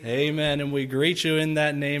Amen. And we greet you in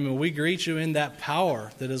that name, and we greet you in that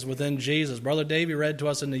power that is within Jesus. Brother Davey read to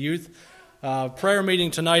us in the youth prayer meeting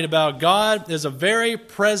tonight about God is a very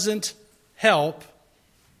present help,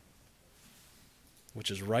 which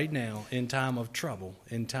is right now in time of trouble,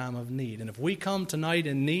 in time of need. And if we come tonight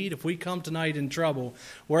in need, if we come tonight in trouble,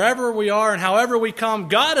 wherever we are and however we come,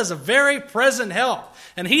 God is a very present help.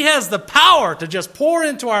 And He has the power to just pour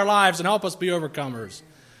into our lives and help us be overcomers.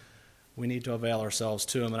 We need to avail ourselves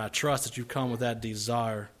to Him, and I trust that you come with that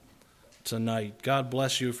desire tonight. God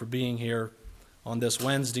bless you for being here on this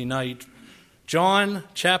Wednesday night. John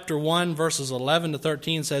chapter 1, verses 11 to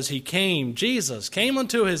 13 says, He came, Jesus, came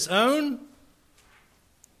unto His own,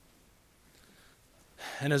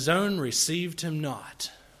 and His own received Him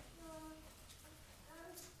not.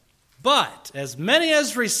 But as many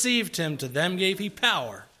as received Him, to them gave He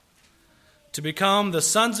power to become the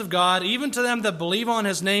sons of God, even to them that believe on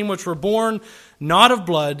His name, which were born not of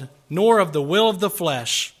blood, nor of the will of the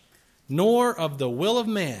flesh, nor of the will of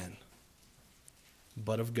man,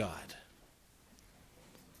 but of God.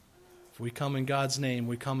 If we come in God's name,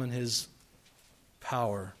 we come in His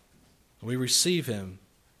power. We receive Him.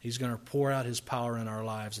 He's going to pour out His power in our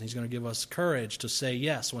lives, and He's going to give us courage to say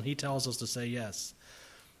yes when He tells us to say yes.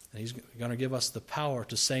 And He's going to give us the power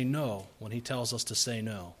to say no when He tells us to say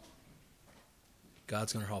no.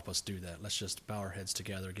 God's going to help us do that. Let's just bow our heads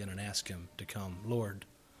together again and ask Him to come. Lord,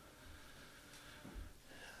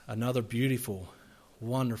 another beautiful,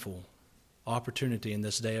 wonderful opportunity in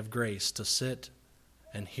this day of grace to sit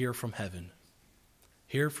and hear from heaven.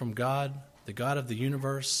 Hear from God, the God of the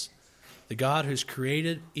universe, the God who's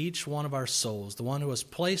created each one of our souls, the one who has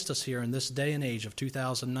placed us here in this day and age of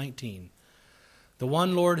 2019. The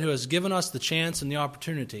one, Lord, who has given us the chance and the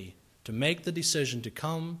opportunity to make the decision to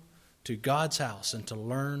come to God's house and to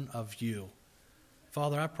learn of You.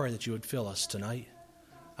 Father, I pray that You would fill us tonight.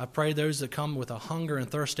 I pray those that come with a hunger and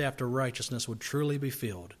thirst after righteousness would truly be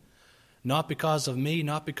filled. Not because of me,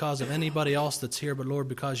 not because of anybody else that's here, but Lord,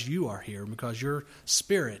 because You are here, because Your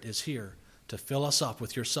Spirit is here to fill us up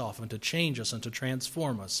with Yourself and to change us and to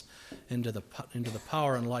transform us into the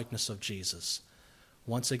power and likeness of Jesus.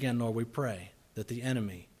 Once again, Lord, we pray that the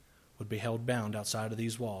enemy would be held bound outside of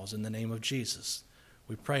these walls in the name of Jesus.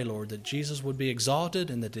 We pray, Lord, that Jesus would be exalted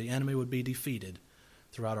and that the enemy would be defeated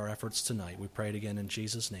throughout our efforts tonight. We pray it again in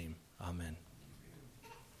Jesus' name. Amen.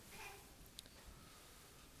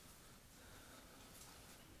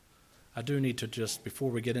 I do need to just,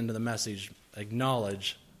 before we get into the message,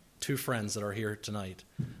 acknowledge two friends that are here tonight.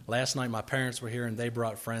 Last night my parents were here and they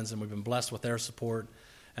brought friends, and we've been blessed with their support.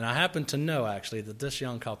 And I happen to know, actually, that this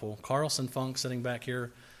young couple, Carlson Funk sitting back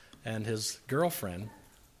here, and his girlfriend,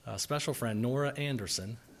 a special friend, Nora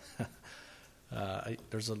Anderson.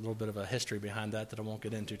 There's a little bit of a history behind that I won't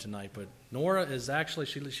get into tonight. But Nora is actually,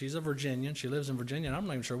 she's a Virginian. She lives in Virginia. And I'm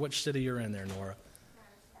not even sure which city you're in there, Nora.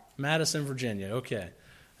 Madison, Virginia. Okay.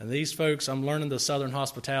 And these folks, I'm learning the Southern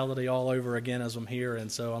hospitality all over again as I'm here.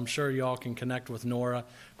 And so I'm sure y'all can connect with Nora.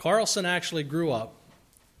 Carlson actually grew up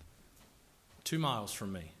 2 miles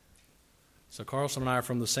from me. So Carlson and I are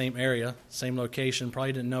from the same area, same location,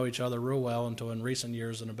 probably didn't know each other real well until in recent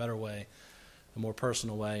years in a better way, a more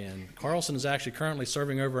personal way. And Carlson is actually currently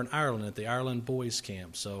serving over in Ireland at the Ireland Boys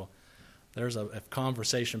Camp. So there's a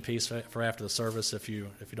conversation piece for after the service if you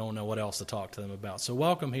don't know what else to talk to them about. So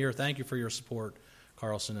welcome here. Thank you for your support,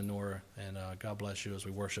 Carlson and Nora, and God bless you as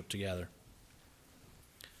we worship together.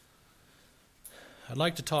 I'd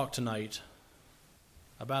like to talk tonight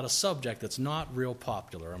about a subject that's not real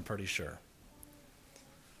popular, I'm pretty sure.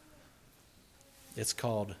 It's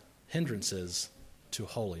called Hindrances to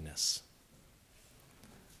Holiness.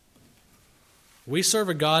 We serve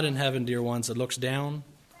a God in heaven, dear ones, that looks down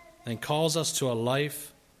and calls us to a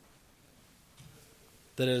life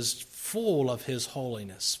that is full of His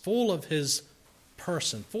holiness, full of His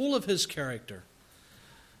person, full of His character.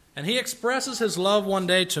 And He expresses His love one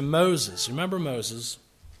day to Moses. Remember Moses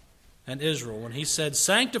and Israel when He said,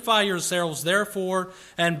 "Sanctify yourselves therefore,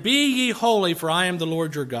 and be ye holy, for I am the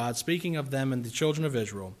Lord your God," speaking of them and the children of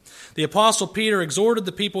Israel. The Apostle Peter exhorted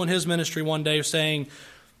the people in his ministry one day, saying,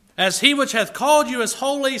 "As He which hath called you is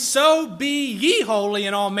holy, so be ye holy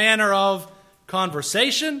in all manner of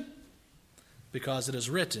conversation, because it is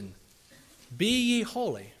written, Be ye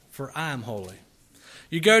holy, for I am holy."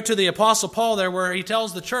 You go to the Apostle Paul there where he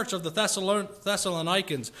tells the church of the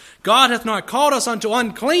Thessalonians, "God hath not called us unto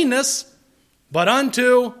uncleanness, but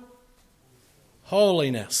unto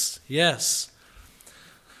holiness." Yes.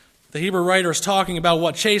 The Hebrew writer is talking about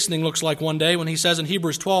what chastening looks like one day when he says in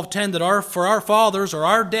Hebrews 12:10 that for our fathers or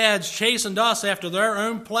our dads chastened us after their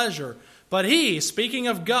own pleasure. But He, speaking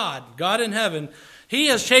of God, God in heaven, He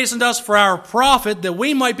has chastened us for our profit, that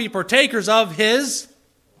we might be partakers of His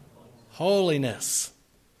holiness.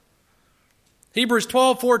 Hebrews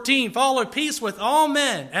 12:14, follow peace with all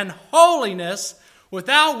men and holiness,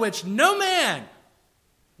 without which no man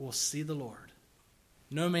will see the Lord.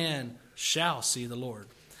 No man shall see the Lord.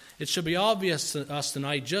 It should be obvious to us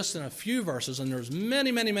tonight, just in a few verses, and there's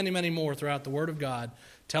many, many, many, many more throughout the Word of God,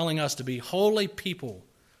 telling us to be holy people.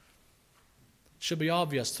 It should be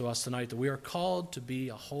obvious to us tonight that we are called to be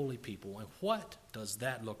a holy people. And what does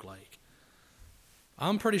that look like?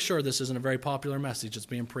 I'm pretty sure this isn't a very popular message that's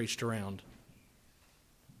being preached around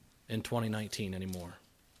in 2019 anymore.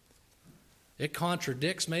 It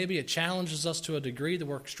contradicts, maybe it challenges us to a degree that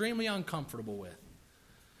we're extremely uncomfortable with.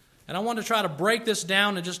 And I want to try to break this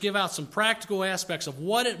down and just give out some practical aspects of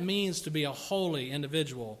what it means to be a holy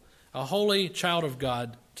individual, a holy child of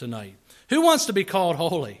God tonight. Who wants to be called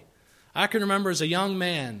holy? I can remember as a young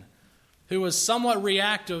man who was somewhat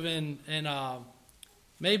reactive and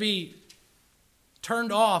maybe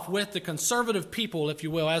turned off with the conservative people, if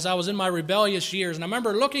you will, as I was in my rebellious years. And I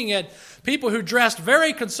remember looking at people who dressed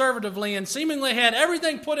very conservatively and seemingly had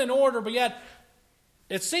everything put in order, but yet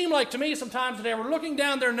it seemed like to me sometimes that they were looking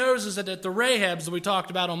down their noses at the Rahabs that we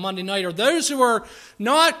talked about on Monday night, or those who were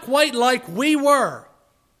not quite like we were.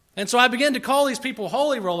 And so I began to call these people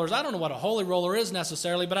holy rollers. I don't know what a holy roller is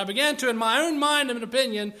necessarily, but I began to, in my own mind and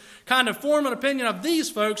opinion, kind of form an opinion of these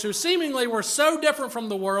folks who seemingly were so different from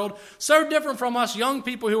the world, so different from us young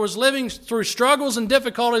people who was living through struggles and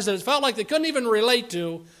difficulties that it felt like they couldn't even relate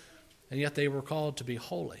to, and yet they were called to be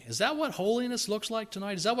holy. Is that what holiness looks like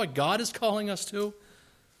tonight? Is that what God is calling us to?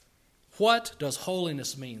 What does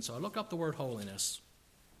holiness mean? So I look up the word holiness.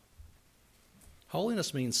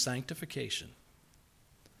 Holiness means sanctification.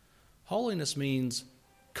 Holiness means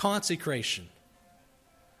consecration.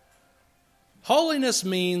 Holiness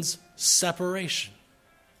means separation.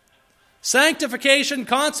 Sanctification,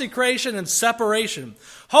 consecration, and separation.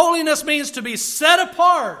 Holiness means to be set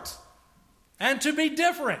apart and to be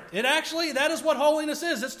different. That is what holiness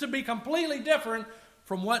is. It's to be completely different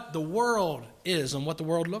from what the world is and what the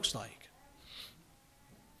world looks like.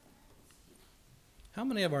 How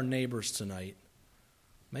many of our neighbors tonight,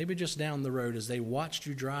 maybe just down the road as they watched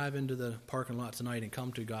you drive into the parking lot tonight and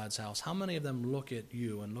come to God's house, how many of them look at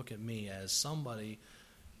you and look at me as somebody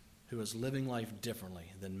who is living life differently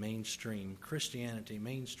than mainstream Christianity,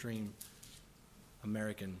 mainstream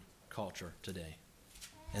American culture today?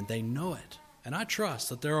 And they know it. And I trust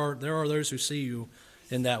that there are those who see you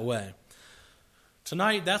in that way.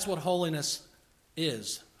 Tonight, that's what holiness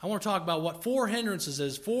is. I want to talk about what 4 hindrances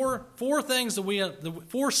is, four things that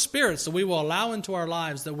 4 spirits that we will allow into our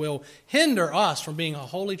lives that will hinder us from being a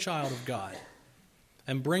holy child of God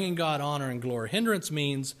and bringing God honor and glory. Hindrance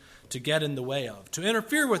means to get in the way of, to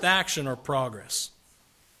interfere with action or progress.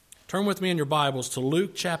 Turn with me in your Bibles to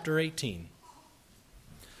Luke chapter 18.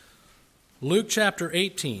 Luke chapter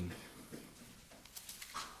 18.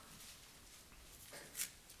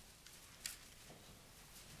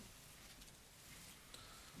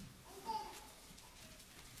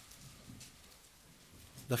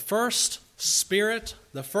 The first spirit,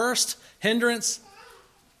 the first hindrance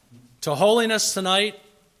to holiness tonight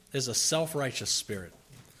is a self-righteous spirit.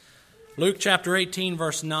 Luke chapter 18,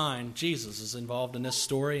 verse 9, Jesus is involved in this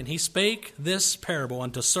story, and he spake this parable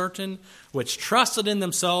unto certain which trusted in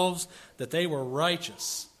themselves that they were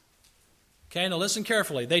righteous. Okay, now listen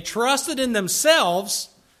carefully. They trusted in themselves.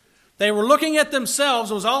 They were looking at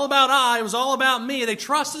themselves. It was all about I. It was all about me. They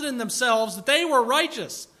trusted in themselves that they were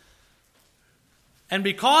righteous. And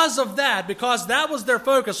because of that, because that was their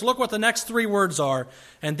focus, look what the next 3 words are.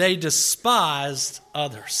 And they despised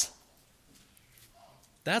others.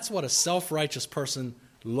 That's what a self-righteous person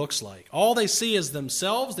looks like. All they see is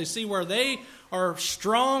themselves. They see where they are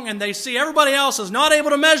strong, and they see everybody else is not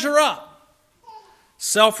able to measure up.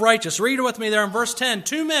 Self-righteous. Read it with me there in verse 10.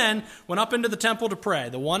 2 men went up into the temple to pray,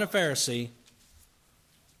 the one a Pharisee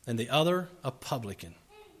and the other a publican.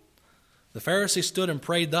 The Pharisee stood and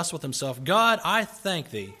prayed thus with himself, God, I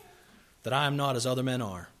thank thee that I am not as other men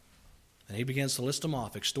are. And he begins to list them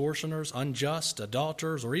off, extortioners, unjust,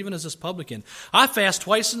 adulterers, or even as this publican. I fast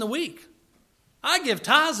twice in the week. I give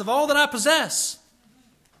tithes of all that I possess.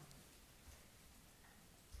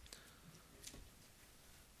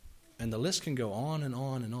 And the list can go on and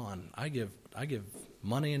on and on. I give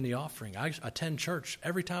money in the offering. I attend church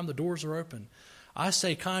every time the doors are open. I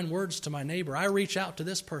say kind words to my neighbor. I reach out to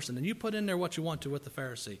this person. And you put in there what you want to with the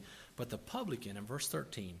Pharisee. But the publican in verse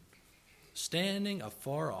 13, standing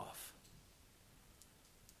afar off.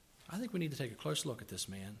 I think we need to take a close look at this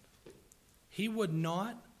man. He would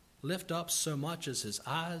not lift up so much as his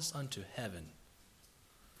eyes unto heaven,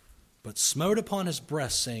 but smote upon his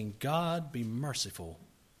breast, saying, God, be merciful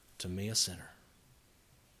to me, a sinner.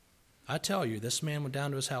 I tell you, this man went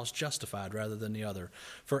down to his house justified rather than the other.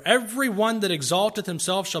 For every one that exalteth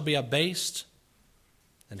himself shall be abased,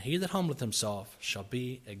 and he that humbleth himself shall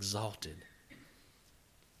be exalted.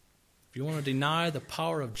 If you want to deny the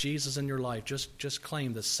power of Jesus in your life, just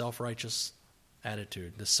claim this self-righteous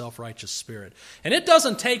attitude, this self-righteous spirit. And it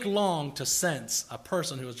doesn't take long to sense a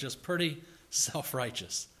person who is just pretty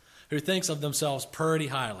self-righteous, who thinks of themselves pretty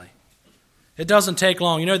highly. It doesn't take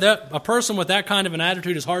long. You know, that a person with that kind of an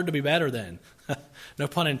attitude is hard to be better than. No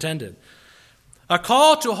pun intended. A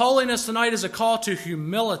call to holiness tonight is a call to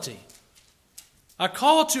humility. A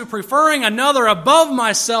call to preferring another above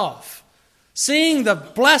myself. Seeing the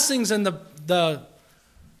blessings and the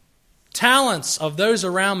talents of those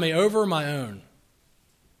around me over my own.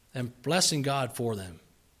 And blessing God for them.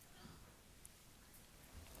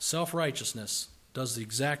 Self-righteousness does the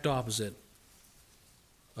exact opposite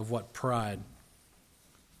of what pride.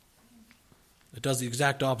 It does the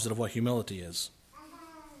exact opposite of what humility is.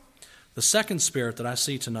 The second spirit that I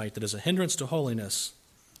see tonight that is a hindrance to holiness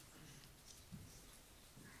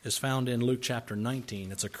is found in Luke chapter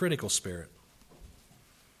 19. It's a critical spirit.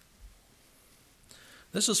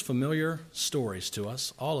 This is familiar stories to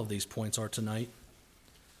us. All of these points are tonight.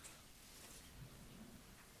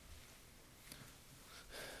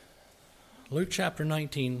 Luke chapter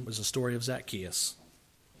 19 was the story of Zacchaeus.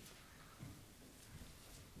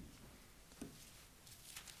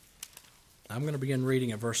 I'm going to begin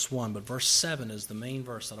reading at verse 1, but verse 7 is the main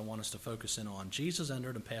verse that I want us to focus in on. Jesus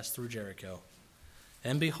entered and passed through Jericho.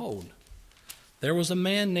 And behold, there was a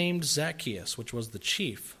man named Zacchaeus, which was the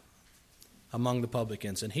chief among the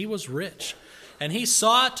publicans, and he was rich. And he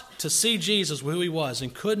sought to see Jesus, who he was,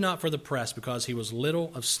 and could not for the press, because he was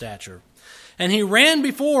little of stature. And he ran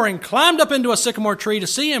before and climbed up into a sycamore tree to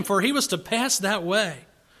see him, for he was to pass that way.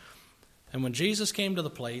 And when Jesus came to the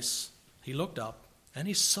place, he looked up, and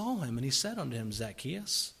he saw him, and he said unto him,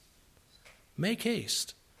 Zacchaeus, make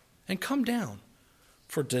haste, and come down,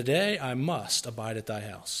 for today I must abide at thy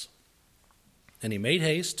house. And he made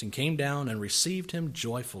haste, and came down, and received him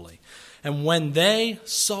joyfully. And when they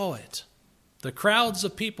saw it, the crowds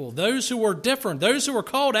of people, those who were different, those who were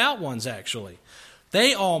called out ones actually,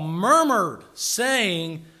 they all murmured,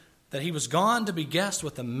 saying that he was gone to be guest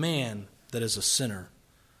with a man that is a sinner.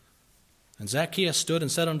 And Zacchaeus stood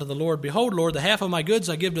and said unto the Lord, Behold, Lord, the half of my goods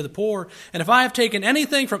I give to the poor, and if I have taken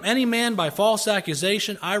anything from any man by false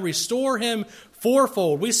accusation, I restore him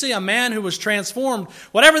fourfold. We see a man who was transformed.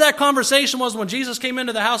 Whatever that conversation was when Jesus came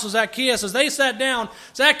into the house of Zacchaeus, as they sat down,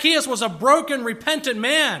 Zacchaeus was a broken, repentant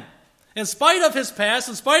man. In spite of his past,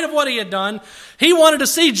 in spite of what he had done, he wanted to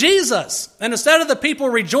see Jesus. And instead of the people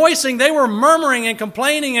rejoicing, they were murmuring and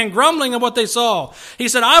complaining and grumbling at what they saw. He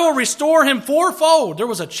said, I will restore him fourfold. There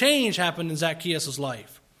was a change happened in Zacchaeus'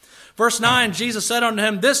 life. Verse 9, Jesus said unto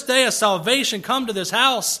him, This day is salvation come to this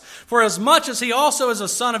house, for as much as he also is a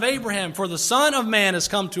son of Abraham. For the Son of Man has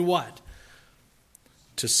come to what?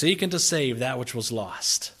 To seek and to save that which was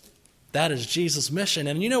lost. That is Jesus' mission.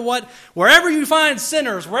 And you know what? Wherever you find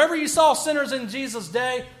sinners, wherever you saw sinners in Jesus'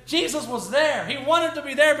 day, Jesus was there. He wanted to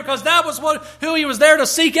be there because that was who he was there to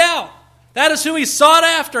seek out. That is who he sought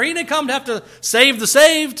after. He didn't come to have to save the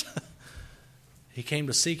saved. He came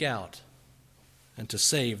to seek out and to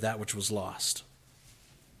save that which was lost.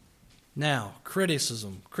 Now,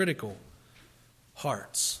 critical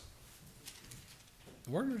hearts.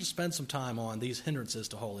 We're going to spend some time on these hindrances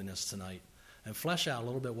to holiness tonight and flesh out a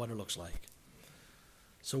little bit what it looks like.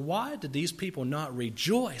 So why did these people not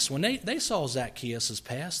rejoice when they saw Zacchaeus'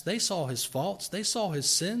 past? They saw his faults. They saw his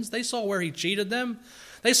sins. They saw where he cheated them.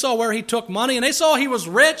 They saw where he took money, and they saw he was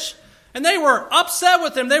rich, and they were upset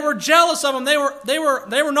with him. They were jealous of him. They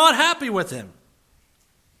were not happy with him.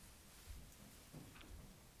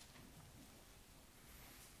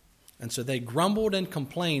 And so they grumbled and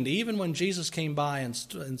complained. Even when Jesus came by and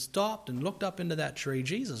stopped and looked up into that tree,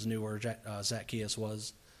 Jesus knew where Zacchaeus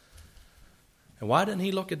was. And why didn't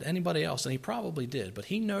he look at anybody else? And he probably did. But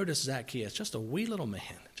he noticed Zacchaeus, just a wee little man,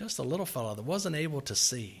 just a little fellow that wasn't able to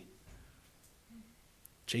see.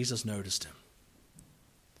 Jesus noticed him.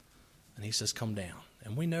 And he says, come down.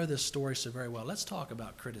 And we know this story so very well. Let's talk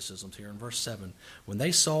about criticisms here in verse 7. When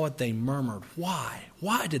they saw it, they murmured. Why?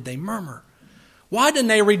 Why did they murmur? Why didn't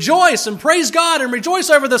they rejoice and praise God and rejoice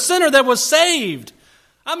over the sinner that was saved?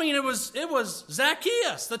 I mean, it was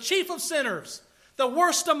Zacchaeus, the chief of sinners, the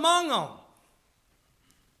worst among them.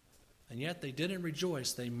 And yet they didn't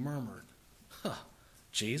rejoice. They murmured.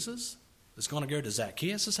 Jesus is going to go to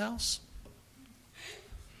Zacchaeus' house?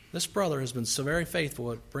 This brother has been so very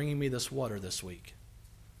faithful at bringing me this water this week.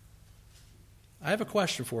 I have a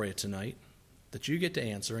question for you tonight that you get to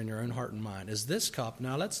answer in your own heart and mind. Is this cup,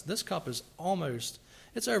 this cup is almost,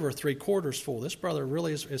 it's over 3/4 full. This brother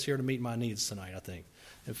really is here to meet my needs tonight, I think.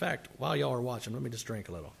 In fact, while y'all are watching, let me just drink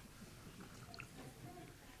a little.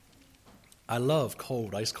 I love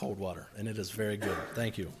ice cold water, and it is very good.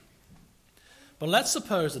 Thank you. But let's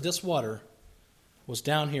suppose that this water was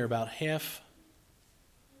down here about half.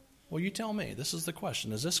 Well, you tell me. This is the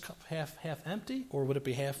question. Is this cup half empty, or would it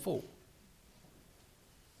be half full?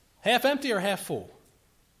 Half empty or half full?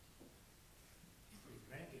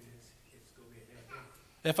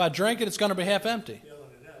 If I drink it, it's going to be half empty.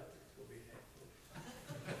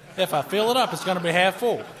 If I fill it up, it's going to be half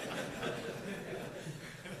full.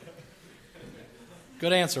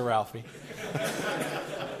 Good answer, Ralphie.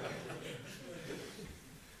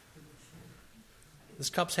 This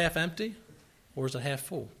cup's half empty, or is it half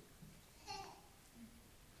full?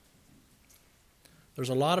 There's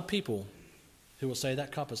a lot of people who will say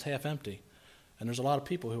that cup is half empty, and there's a lot of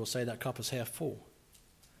people who will say that cup is half full.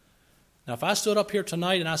 Now, if I stood up here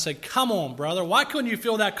tonight and I said, come on, brother, why couldn't you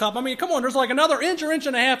fill that cup? I mean, come on, there's like another inch or inch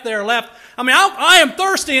and a half there left. I mean, I am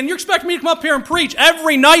thirsty, and you expect me to come up here and preach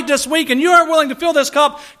every night this week, and you aren't willing to fill this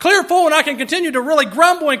cup clear full, and I can continue to really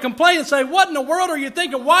grumble and complain and say, what in the world are you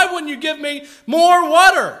thinking? Why wouldn't you give me more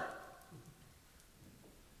water?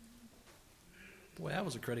 Boy, that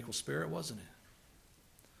was a critical spirit, wasn't it?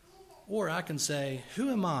 Or I can say,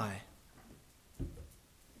 who am I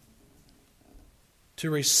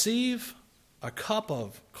to receive a cup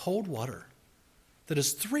of cold water that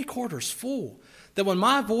is 3/4 full, that when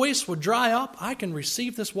my voice would dry up, I can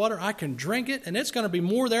receive this water, I can drink it, and it's going to be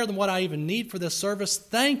more there than what I even need for this service.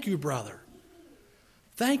 Thank you, brother.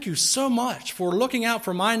 Thank you so much for looking out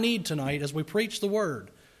for my need tonight as we preach the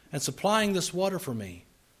word and supplying this water for me.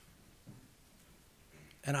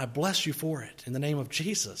 And I bless you for it in the name of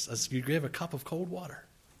Jesus as you give a cup of cold water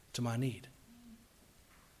to my need.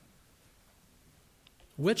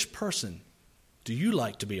 Which person do you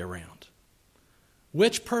like to be around?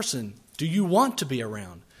 Which person do you want to be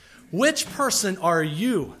around? Which person are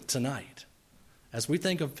you tonight? As we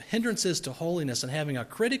think of hindrances to holiness and having a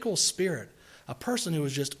critical spirit, a person who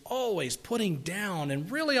is just always putting down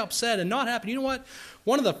and really upset and not happy. You know what?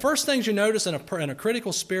 One of the first things you notice in a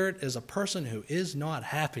critical spirit is a person who is not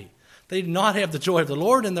happy. They do not have the joy of the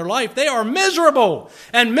Lord in their life. They are miserable,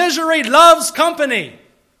 and misery loves company.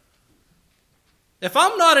 If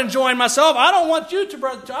I'm not enjoying myself, I don't want you to,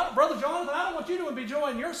 Brother Jonathan, I don't want you to be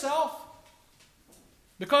enjoying yourself.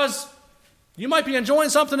 Because you might be enjoying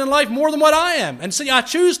something in life more than what I am. And see,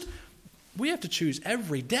 we have to choose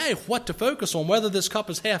every day what to focus on, whether this cup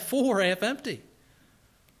is half full or half empty.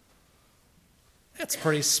 That's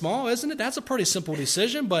pretty small, isn't it? That's a pretty simple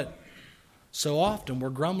decision, but so often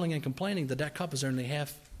we're grumbling and complaining that that cup is only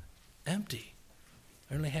half empty,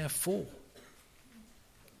 only half full.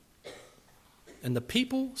 And the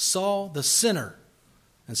people saw the sinner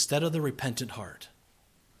instead of the repentant heart.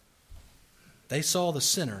 They saw the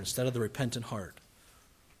sinner instead of the repentant heart.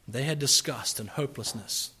 They had disgust and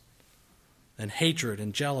hopelessness and hatred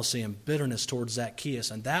and jealousy and bitterness towards Zacchaeus.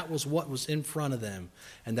 And that was what was in front of them.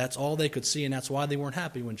 And that's all they could see. And that's why they weren't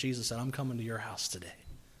happy when Jesus said, I'm coming to your house today.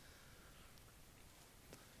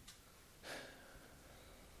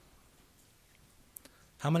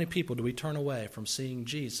 How many people do we turn away from seeing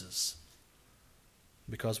Jesus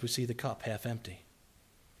because we see the cup half empty?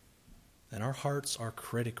 And our hearts are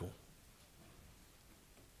critical.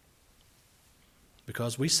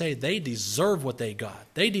 Because we say they deserve what they got.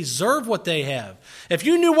 They deserve what they have. If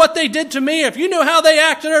you knew what they did to me, if you knew how they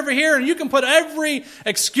acted over here, and you can put every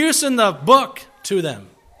excuse in the book to them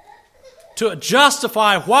to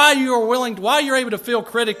justify why you're able to feel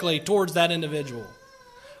critically towards that individual.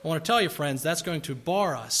 I want to tell you, friends, that's going to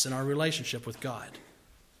bar us in our relationship with God.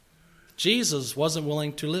 Jesus wasn't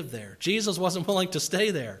willing to live there. Jesus wasn't willing to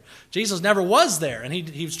stay there. Jesus never was there, and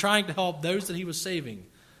he was trying to help those that he was saving.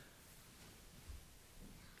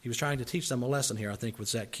 He was trying to teach them a lesson here, I think, with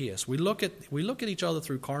Zacchaeus. We look at each other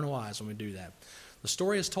through carnal eyes when we do that. The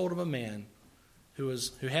story is told of a man who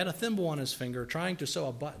had a thimble on his finger trying to sew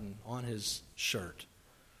a button on his shirt.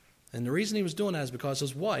 And the reason he was doing that is because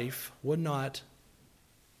his wife would not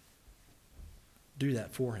do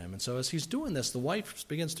that for him. And so as he's doing this, the wife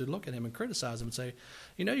begins to look at him and criticize him and say,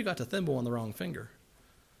 you know, you got the thimble on the wrong finger.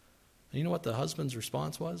 And you know what the husband's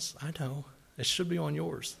response was? I know. It should be on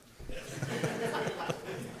yours.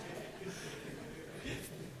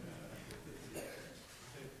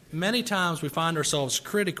 many times we find ourselves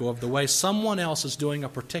critical of the way someone else is doing a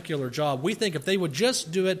particular job. We think if they would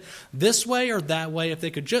just do it this way or that way, if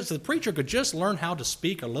the preacher could just learn how to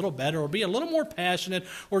speak a little better or be a little more passionate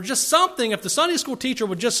or just something, if the Sunday school teacher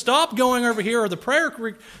would just stop going over here or the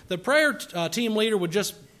prayer team leader would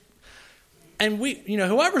just, and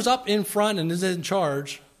whoever's up in front and is in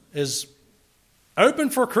charge is open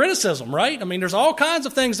for criticism, right? I mean, there's all kinds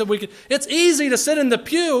of things that it's easy to sit in the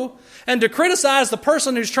pew and to criticize the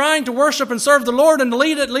person who's trying to worship and serve the Lord and to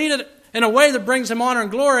lead it in a way that brings him honor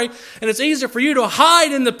and glory. And it's easier for you to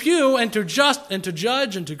hide in the pew and to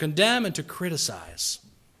judge and to condemn and to criticize.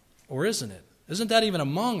 Or isn't it? Isn't that even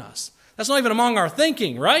among us? That's not even among our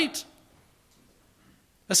thinking, right?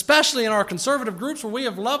 Especially in our conservative groups where we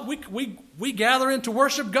have love, we gather in to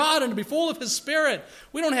worship God and to be full of His Spirit.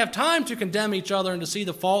 We don't have time to condemn each other and to see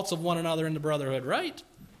the faults of one another in the brotherhood, right?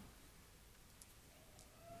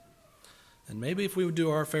 And maybe if we would do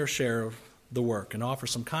our fair share of the work and offer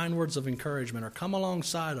some kind words of encouragement or come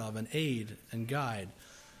alongside of and aid and guide,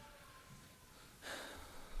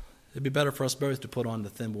 it'd be better for us both to put on the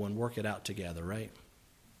thimble and work it out together, right?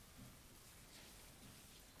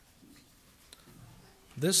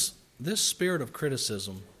 This spirit of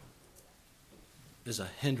criticism is a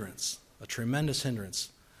hindrance, a tremendous hindrance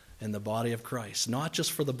in the body of Christ. Not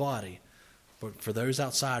just for the body, but for those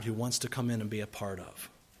outside who wants to come in and be a part of.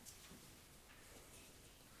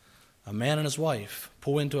 A man and his wife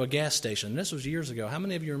pull into a gas station. This was years ago. How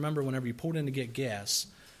many of you remember whenever you pulled in to get gas,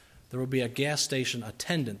 there would be a gas station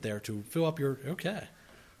attendant there to fill up your... Okay.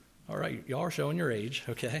 All right, y'all are showing your age,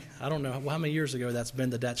 okay? I don't know how many years ago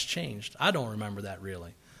that's changed. I don't remember that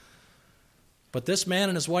really. But this man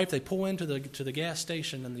and his wife, they pull into the gas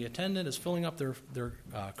station, and the attendant is filling up their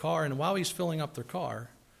car, and while he's filling up their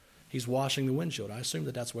car, he's washing the windshield. I assume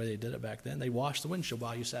that's the way they did it back then. They washed the windshield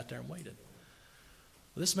while you sat there and waited.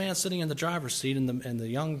 Well, this man sitting in the driver's seat, and the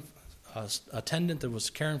young attendant that was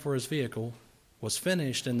caring for his vehicle was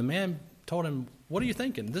finished, and the man told him, "What are you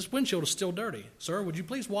thinking? This windshield is still dirty. Sir, would you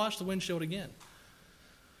please wash the windshield again?"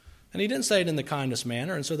 And he didn't say it in the kindest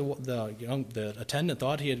manner, and so the attendant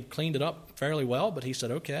thought he had cleaned it up fairly well, but he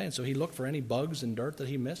said, okay, and so he looked for any bugs and dirt that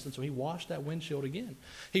he missed, and so he washed that windshield again.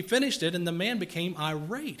 He finished it, and the man became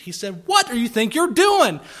irate. He said, "What do you think you're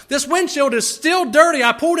doing? This windshield is still dirty.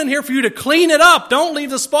 I pulled in here for you to clean it up. Don't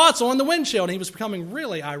leave the spots on the windshield." And he was becoming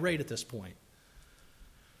really irate at this point.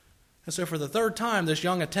 And so for the third time, this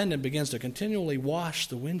young attendant begins to continually wash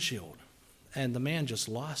the windshield. And the man just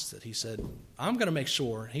lost it. He said, "I'm going to make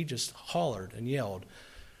sure," he just hollered and yelled,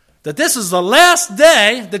 "that this is the last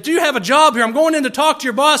day that you have a job here. I'm going in to talk to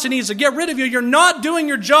your boss. He needs to get rid of you. You're not doing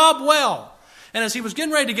your job well." And as he was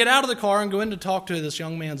getting ready to get out of the car and go in to talk to this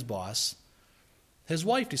young man's boss, his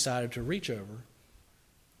wife decided to reach over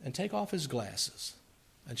and take off his glasses.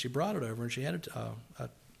 And she brought it over, and she had a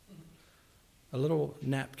little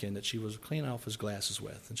napkin that she was cleaning off his glasses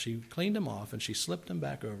with. And she cleaned them off, and she slipped them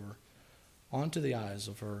back over onto the eyes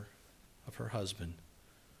of her husband.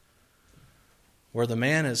 Where the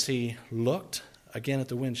man, as he looked again at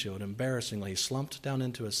the windshield, embarrassingly slumped down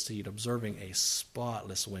into his seat, observing a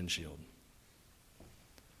spotless windshield.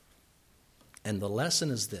 And the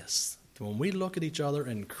lesson is this: when we look at each other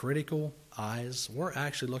in critical eyes, we're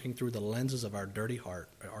actually looking through the lenses of our dirty heart,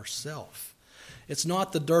 ourself. It's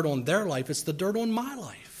not the dirt on their life, it's the dirt on my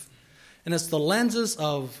life. And it's the lenses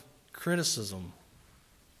of criticism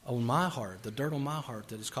on my heart, the dirt on my heart,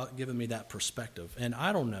 that has given me that perspective. And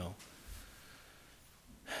I don't know.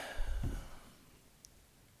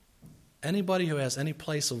 Anybody who has any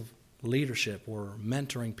place of leadership or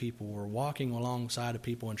mentoring people or walking alongside of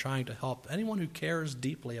people and trying to help, anyone who cares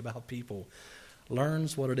deeply about people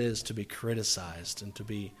learns what it is to be criticized and to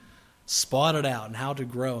be spotted out and how to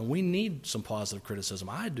grow. And we need some positive criticism.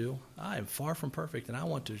 I do. I am far from perfect, and I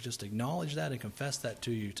want to just acknowledge that and confess that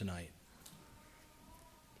to you tonight.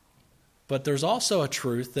 But there's also a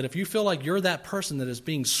truth that if you feel like you're that person that is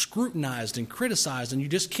being scrutinized and criticized and you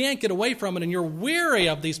just can't get away from it and you're weary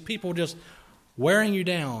of these people just wearing you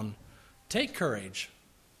down, take courage.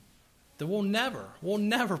 That we'll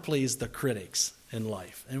never please the critics in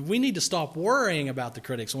life. And we need to stop worrying about the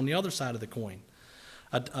critics on the other side of the coin.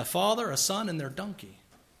 A father, a son, and their donkey.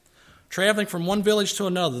 Traveling from one village to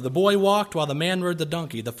another, the boy walked while the man rode the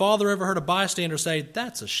donkey. The father overheard a bystander say,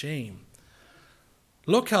 "That's a shame.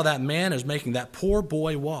 Look how that man is making that poor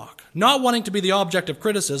boy walk." Not wanting to be the object of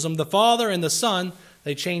criticism, the father and the son,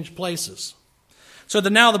 they changed places. So that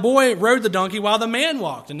now the boy rode the donkey while the man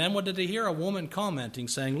walked. And then what did he hear? A woman commenting,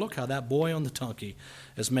 saying, "Look how that boy on the donkey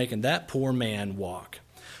is making that poor man walk."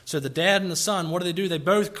 So the dad and the son, what do? They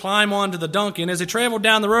both climb onto the donkey. And as they traveled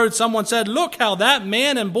down the road, someone said, "Look how that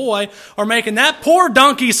man and boy are making that poor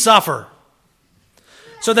donkey suffer."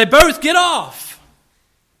 So they both get off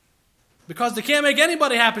because they can't make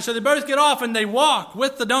anybody happy. So they both get off and they walk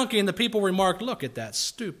with the donkey. And the people remark, "Look at that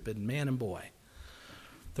stupid man and boy.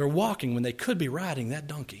 They're walking when they could be riding that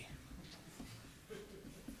donkey."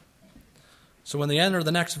 So when they enter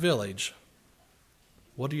the next village,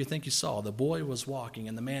 what do you think you saw? The boy was walking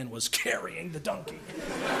and the man was carrying the donkey.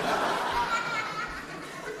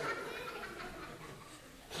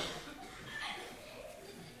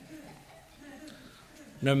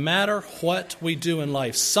 No matter what we do in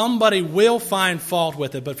life, somebody will find fault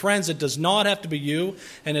with it. But friends, it does not have to be you,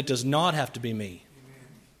 and it does not have to be me.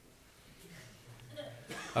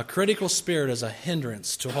 A critical spirit is a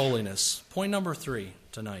hindrance to holiness. Point number 3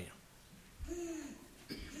 tonight.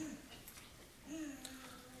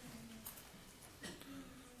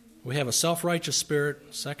 We have a self-righteous spirit.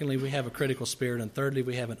 Secondly, we have a critical spirit. And thirdly,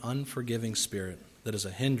 we have an unforgiving spirit that is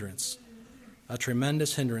a hindrance, a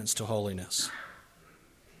tremendous hindrance to holiness.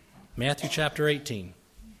 Matthew chapter 18.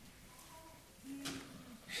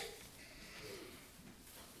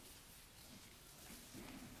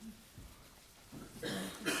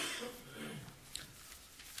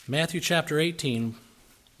 Matthew chapter 18,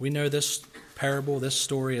 we know this parable, this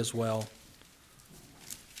story as well.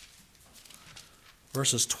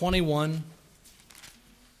 Verses 21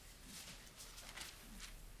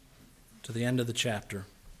 to the end of the chapter.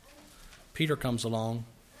 Peter comes along.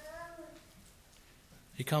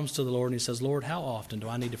 He comes to the Lord and he says, "Lord, how often do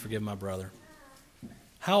I need to forgive my brother?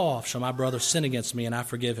 How oft shall my brother sin against me and I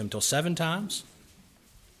forgive him? Till 7 times?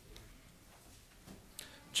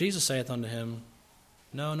 Jesus saith unto him,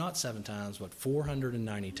 No, not 7 times, but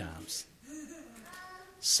 490 times.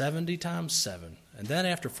 70 times 7. And then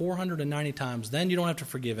after 490 times, then you don't have to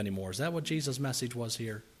forgive anymore." Is that what Jesus' message was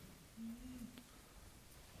here?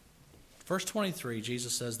 Verse 23,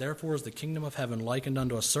 Jesus says, "Therefore is the kingdom of heaven likened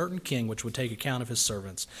unto a certain king which would take account of his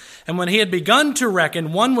servants. And when he had begun to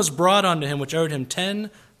reckon, one was brought unto him which owed him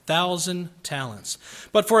 10,000 talents.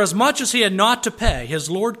 But for as much as he had not to pay, his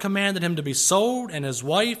Lord commanded him to be sold, and his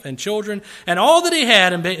wife and children, and all that he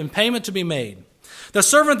had in payment to be made. The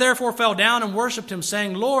servant therefore fell down and worshipped him,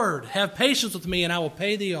 saying, Lord, have patience with me, and I will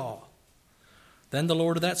pay thee all. Then the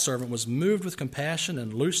Lord of that servant was moved with compassion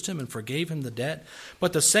and loosed him and forgave him the debt.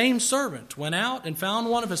 But the same servant went out and found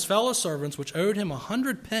one of his fellow servants which owed him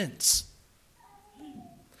 100 pence.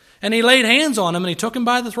 And he laid hands on him and he took him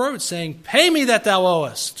by the throat, saying, Pay me that thou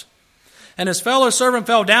owest. And his fellow servant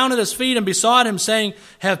fell down at his feet and besought him, saying,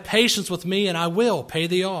 Have patience with me, and I will pay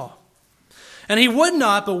thee all. And he would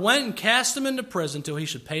not, but went and cast him into prison till he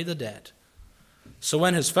should pay the debt. So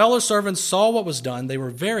when his fellow servants saw what was done, they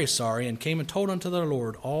were very sorry, and came and told unto their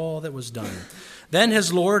Lord all that was done. Then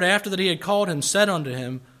his Lord, after that he had called him, said unto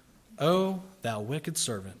him, O thou wicked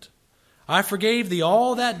servant, I forgave thee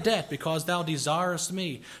all that debt because thou desirest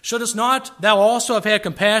me. Shouldest not thou also have had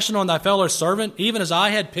compassion on thy fellow servant, even as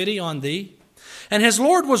I had pity on thee? And his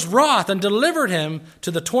Lord was wroth, and delivered him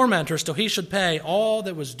to the tormentors till he should pay all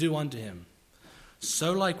that was due unto him.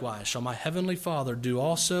 So likewise shall my heavenly Father do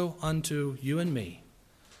also unto you and me,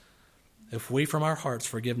 if we from our hearts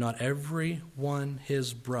forgive not every one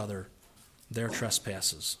his brother their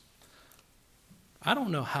trespasses. I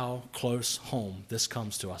don't know how close home this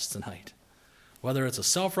comes to us tonight. Whether it's a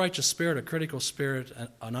self-righteous spirit, a critical spirit,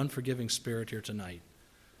 an unforgiving spirit here tonight.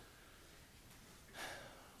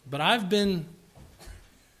 But I've been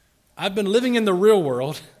living in the real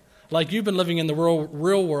world, like you've been living in the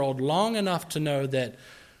real world long enough to know that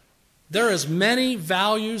there is many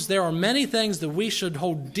values, there are many things that we should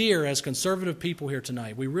hold dear as conservative people here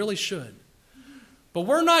tonight. We really should. But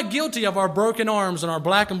we're not guilty of our broken arms and our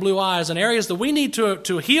black and blue eyes and areas that we need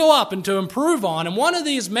to heal up and to improve on. And one of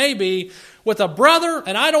these may be with a brother,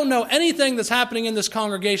 and I don't know anything that's happening in this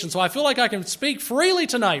congregation, so I feel like I can speak freely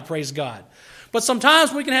tonight, praise God. But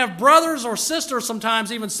sometimes we can have brothers or sisters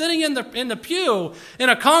sometimes even sitting in the pew in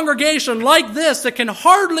a congregation like this that can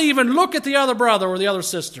hardly even look at the other brother or the other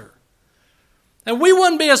sister. And we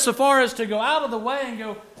wouldn't be as so far as to go out of the way and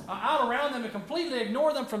go out around them and completely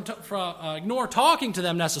ignore them ignore talking to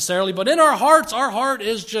them necessarily. But in our hearts, our heart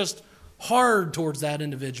is just hard towards that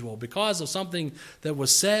individual because of something that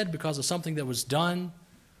was said, because of something that was done.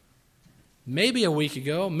 Maybe a week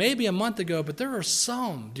ago, maybe a month ago, but there are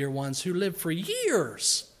some, dear ones, who live for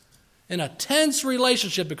years in a tense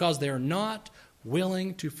relationship because they are not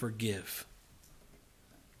willing to forgive.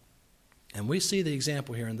 And we see the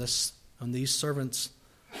example here on these servants.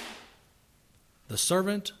 The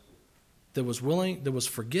servant that was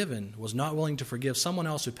forgiven was not willing to forgive someone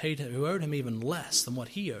else who owed him even less than what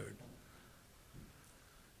he owed.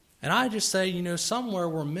 And I just say, somewhere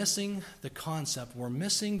we're missing the concept. We're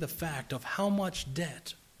missing the fact of how much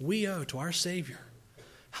debt we owe to our Savior.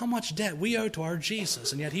 How much debt we owe to our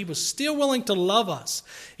Jesus. And yet he was still willing to love us.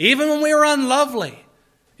 Even when we were unlovely.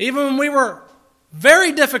 Even when we were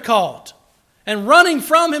very difficult. And running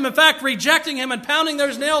from him. In fact, rejecting him and pounding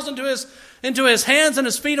those nails into his hands and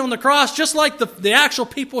his feet on the cross. Just like the actual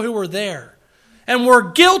people who were there. And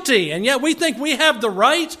we're guilty, and yet we think we have the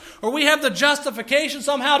right or we have the justification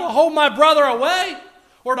somehow to hold my brother away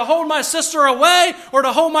or to hold my sister away or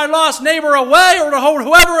to hold my lost neighbor away or to hold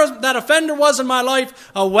whoever that offender was in my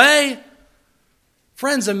life away.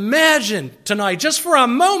 Friends, imagine tonight, just for a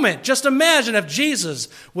moment, just imagine if Jesus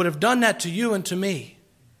would have done that to you and to me.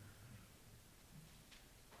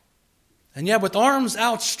 And yet with arms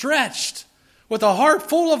outstretched, with a heart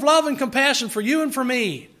full of love and compassion for you and for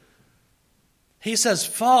me, he says,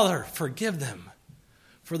 Father, forgive them,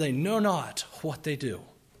 for they know not what they do.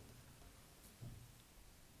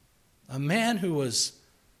 A man who was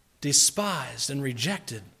despised and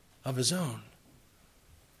rejected of his own.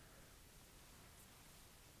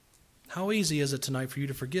 How easy is it tonight for you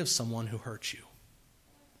to forgive someone who hurt you?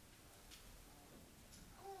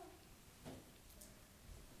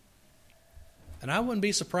 And I wouldn't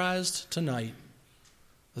be surprised tonight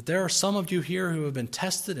that there are some of you here who have been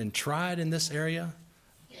tested and tried in this area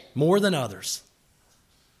more than others.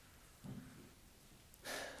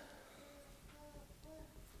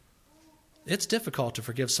 It's difficult to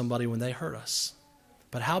forgive somebody when they hurt us.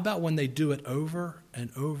 But how about when they do it over and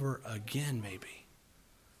over again, maybe?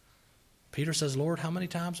 Peter says, Lord, how many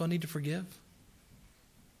times do I need to forgive?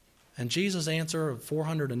 And Jesus' answer of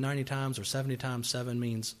 490 times or 70 times 7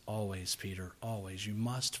 means always, Peter, always. You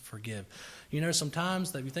must forgive.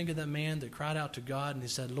 Sometimes that you think of that man that cried out to God and he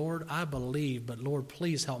said, Lord, I believe, but Lord,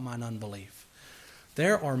 please help mine unbelief.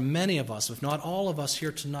 There are many of us, if not all of us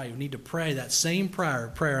here tonight, who need to pray that same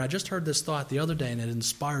prayer. I just heard this thought the other day and it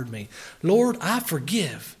inspired me. Lord, I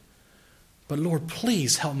forgive, but Lord,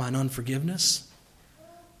 please help mine unforgiveness.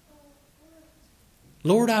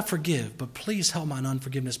 Lord, I forgive, but please help mine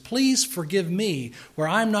unforgiveness. Please forgive me where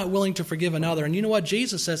I'm not willing to forgive another. And you know what?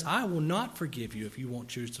 Jesus says, I will not forgive you if you won't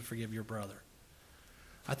choose to forgive your brother.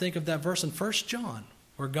 I think of that verse in 1 John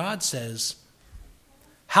where God says,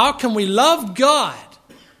 how can we love God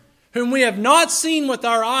whom we have not seen with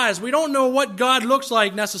our eyes? We don't know what God looks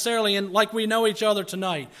like necessarily and like we know each other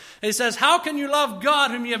tonight. And he says, how can you love God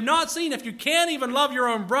whom you have not seen if you can't even love your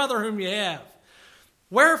own brother whom you have?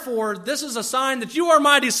 Wherefore, this is a sign that you are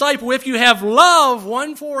my disciple if you have love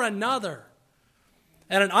one for another.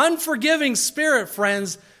 And an unforgiving spirit,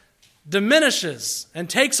 friends, diminishes and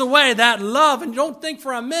takes away that love. And don't think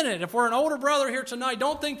for a minute, if we're an older brother here tonight,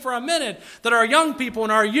 don't think for a minute that our young people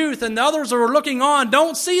and our youth and the others who are looking on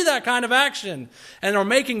don't see that kind of action and are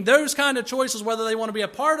making those kind of choices, whether they want to be a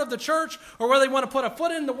part of the church or whether they want to put a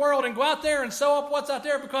foot in the world and go out there and sew up what's out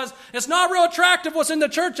there, because it's not real attractive what's in the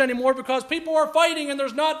church anymore because people are fighting and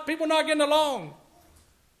people not getting along.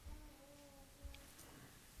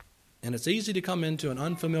 And it's easy to come into an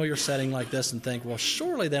unfamiliar setting like this and think, well,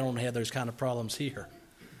 surely they don't have those kind of problems here.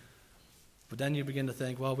 But then you begin to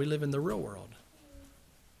think, well, we live in the real world.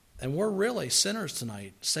 And we're really sinners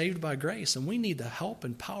tonight, saved by grace. And we need the help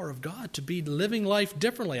and power of God to be living life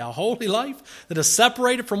differently, a holy life that is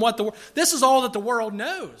separated from what the world... This is all that the world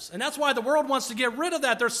knows. And that's why the world wants to get rid of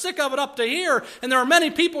that. They're sick of it up to here. And there are many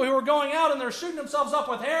people who are going out and they're shooting themselves up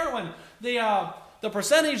with heroin. The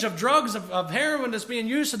percentage of drugs of heroin that's being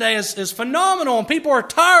used today is phenomenal, and people are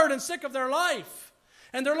tired and sick of their life.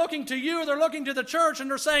 And they're looking to you, they're looking to the church, and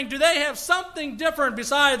they're saying, do they have something different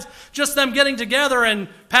besides just them getting together and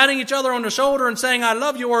patting each other on the shoulder and saying, I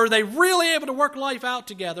love you, or are they really able to work life out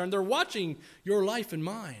together? And they're watching your life and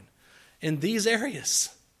mine in these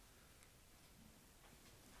areas.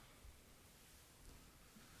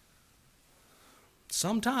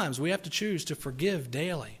 Sometimes we have to choose to forgive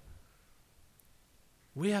daily.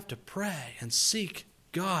 We have to pray and seek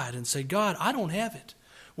God and say, God, I don't have it.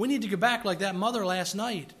 We need to go back like that mother last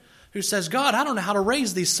night who says, God, I don't know how to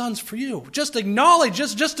raise these sons for you. Just acknowledge,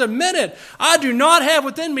 just admit it. I do not have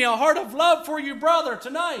within me a heart of love for you, brother,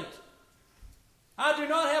 tonight. I do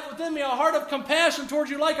not have within me a heart of compassion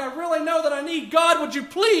towards you like I really know that I need. God, would you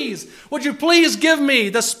please give me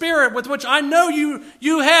the spirit with which I know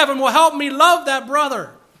you have and will help me love that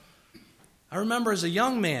brother. I remember as a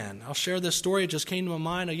young man, I'll share this story, it just came to my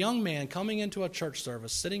mind, a young man coming into a church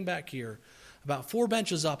service, sitting back here, about 4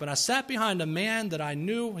 benches up, and I sat behind a man that I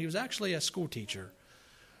knew, he was actually a school teacher,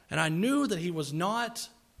 and I knew that he was not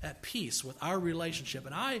at peace with our relationship.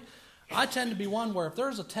 And I tend to be one where if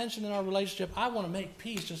there's a tension in our relationship, I want to make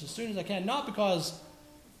peace just as soon as I can. Not because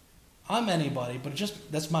I'm anybody, but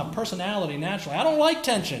that's my personality naturally. I don't like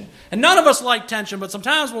tension. And none of us like tension, but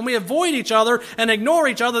sometimes when we avoid each other and ignore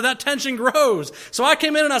each other, that tension grows. So I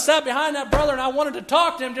came in and I sat behind that brother and I wanted to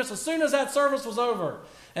talk to him just as soon as that service was over.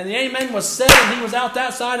 And the amen was said and he was out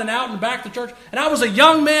that side and out and back of the church. And I was a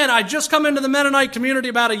young man. I'd just come into the Mennonite community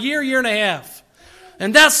about a year and a half.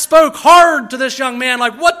 And that spoke hard to this young man.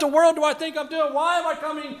 Like, what the world do I think I'm doing? Why am I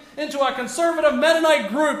coming into a conservative Mennonite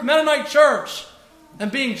group, Mennonite church,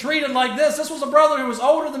 and being treated like this? This was a brother who was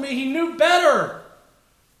older than me. He knew better.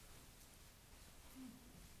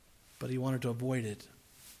 But he wanted to avoid it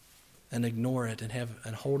and ignore it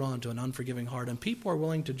and hold on to an unforgiving heart. And people are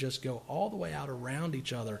willing to just go all the way out around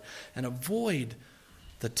each other and avoid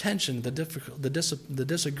the tension, the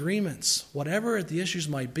disagreements, whatever the issues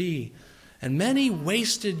might be. And many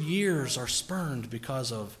wasted years are spurned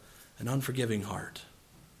because of an unforgiving heart.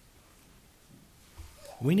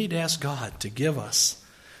 We need to ask God to give us,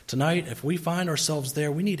 tonight, if we find ourselves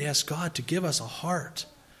there, we need to ask God to give us a heart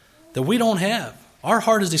that we don't have. Our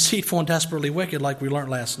heart is deceitful and desperately wicked, like we learned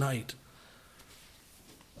last night.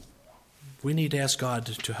 We need to ask God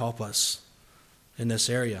to help us in this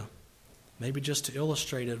area. Maybe just to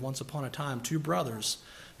illustrate it, once upon a time, two brothers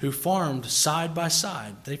who farmed side by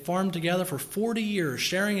side. They farmed together for 40 years,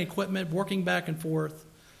 sharing equipment, working back and forth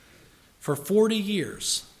for 40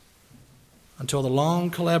 years until the long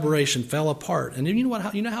collaboration fell apart. And you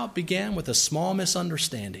know how it began? With a small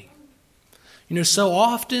misunderstanding. So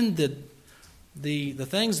often the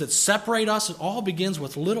things that separate us, it all begins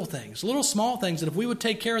with little things, little small things that if we would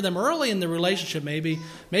take care of them early in the relationship, maybe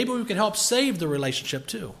we could help save the relationship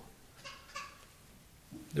too.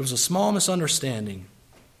 There was a small misunderstanding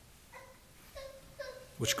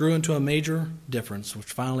which grew into a major difference, which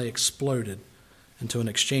finally exploded into an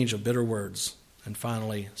exchange of bitter words and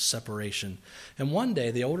finally separation. And one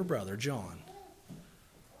day, the older brother, John,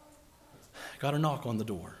 got a knock on the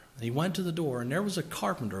door. And he went to the door, and there was a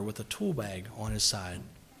carpenter with a tool bag on his side.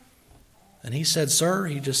 And he said, "Sir,"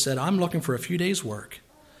 he just said, "I'm looking for a few days' work.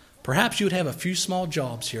 Perhaps you would have a few small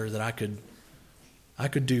jobs here that I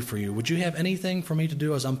could do for you. Would you have anything for me to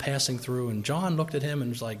do as I'm passing through?" And John looked at him and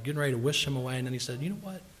was like getting ready to wish him away. And then he said, "You know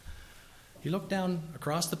what?" He looked down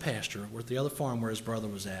across the pasture with the other farm where his brother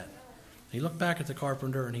was at. He looked back at the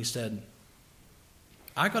carpenter and he said,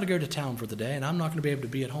 "I got to go to town for the day and I'm not going to be able to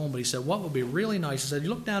be at home." But he said, "What would be really nice," he said, "you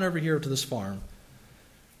look down over here to this farm."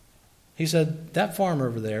 He said, "That farm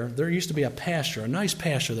over there used to be a pasture, a nice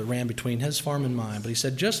pasture that ran between his farm and mine." But he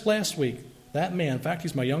said, "Just last week, that man," in fact,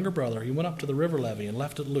 he's my younger brother, he went up to the river levee and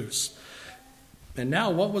left it loose. And now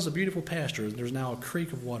what was a beautiful pasture, there's now a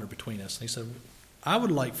creek of water between us. And he said, "I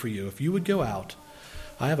would like for you, if you would go out,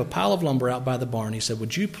 I have a pile of lumber out by the barn." He said,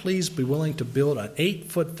 "Would you please be willing to build an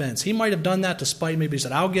 8-foot fence?" He might have done that to spite me, but he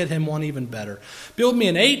said, "I'll get him one even better. Build me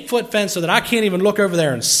an 8-foot fence so that I can't even look over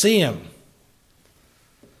there and see him."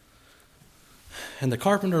 And the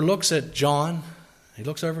carpenter looks at John. He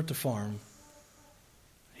looks over at the farm.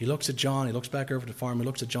 He looks at John. He looks back over at the farm. He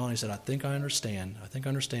looks at John. He said, I think I understand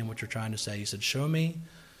what you're trying to say." He said, Show me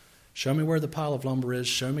where the pile of lumber is.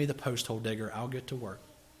 Show me the post hole digger. I'll get to work.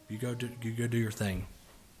 You go do your thing."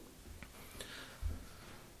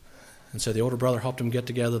 And so the older brother helped him get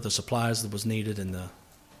together the supplies that was needed, and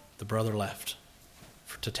the brother left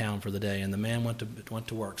to town for the day. And the man went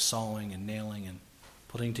to work sawing and nailing and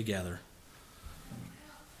putting together.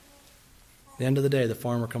 At the end of the day, the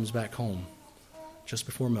farmer comes back home just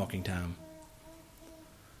before milking time.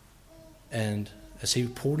 And as he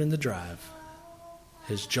pulled in the drive,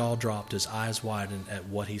 his jaw dropped, his eyes widened at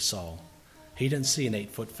what he saw. He didn't see an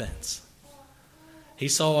 8-foot fence. He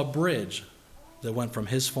saw a bridge that went from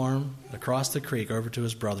his farm across the creek over to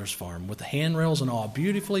his brother's farm with the handrails and all, a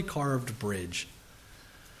beautifully carved bridge.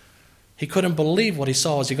 He couldn't believe what he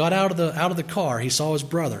saw. As he got out of the car, he saw his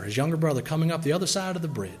younger brother, coming up the other side of the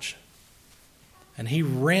bridge. And he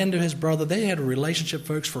ran to his brother. They had a relationship,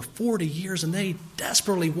 folks, for 40 years, and they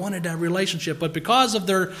desperately wanted that relationship. But because of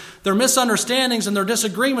their misunderstandings and their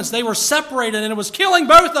disagreements, they were separated, and it was killing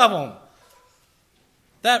both of them.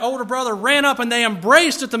 That older brother ran up, and they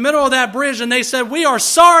embraced at the middle of that bridge, and they said, "We are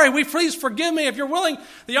sorry. Please forgive me if you're willing."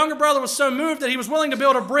 The younger brother was so moved that he was willing to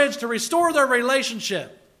build a bridge to restore their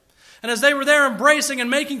relationship. And as they were there embracing and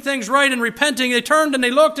making things right and repenting, they turned and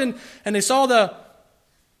they looked and they saw the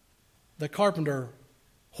carpenter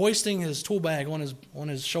hoisting his tool bag on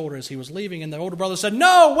his shoulder as he was leaving. And the older brother said,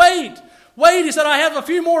 "No, wait. He said, "I have a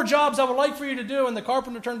few more jobs I would like for you to do." And the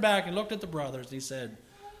carpenter turned back and looked at the brothers and he said,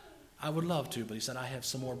 "I would love to," but he said, "I have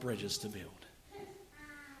some more bridges to build."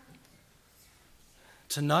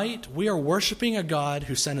 Tonight, we are worshiping a God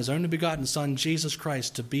who sent his only begotten Son, Jesus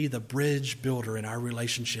Christ, to be the bridge builder in our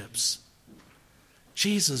relationships.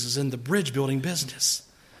 Jesus is in the bridge building business.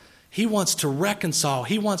 He wants to reconcile.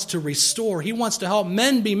 He wants to restore. He wants to help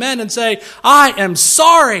men be men and say, I am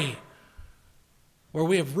sorry, where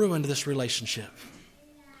we have ruined this relationship.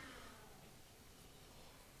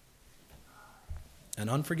 An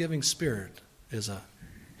unforgiving spirit is a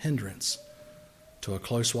hindrance to a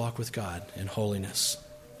close walk with God in holiness.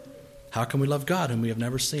 How can we love God whom we have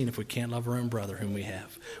never seen if we can't love our own brother whom we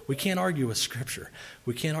have? We can't argue with Scripture.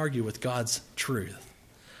 We can't argue with God's truth.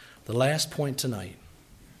 The last point tonight.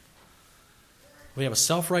 We have a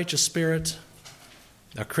self-righteous spirit,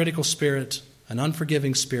 a critical spirit, an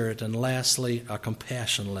unforgiving spirit, and lastly, a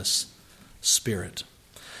compassionless spirit.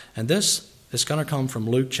 And this is going to come from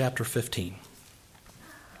Luke chapter 15.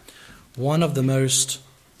 One of the most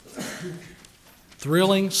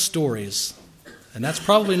thrilling stories, and that's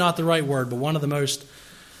probably not the right word, but one of the most...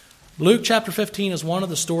 Luke chapter 15 is one of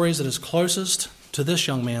the stories that is closest to this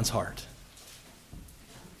young man's heart.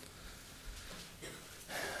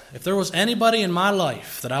 If there was anybody in my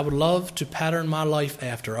life that I would love to pattern my life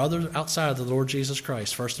after, other outside of the Lord Jesus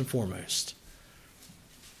Christ, first and foremost,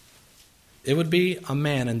 it would be a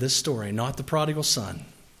man in this story, not the prodigal son,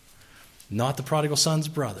 not the prodigal son's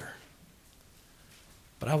brother.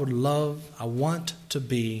 But I want to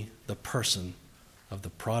be the person of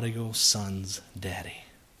the prodigal son's daddy.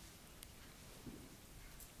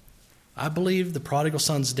 I believe the prodigal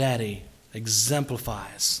son's daddy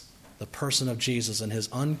exemplifies the person of Jesus and his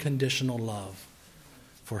unconditional love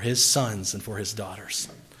for his sons and for his daughters.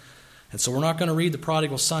 And so we're not going to read the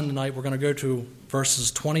prodigal son tonight. We're going to go to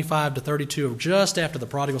verses 25 to 32 of just after the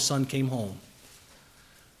prodigal son came home,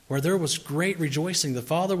 where there was great rejoicing. The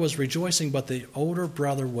father was rejoicing, but the older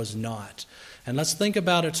brother was not. And let's think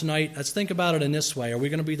about it tonight. Let's think about it in this way. Are we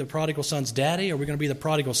going to be the prodigal son's daddy? Are we going to be the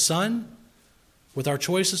prodigal son with our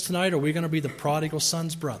choices tonight? Or are we going to be the prodigal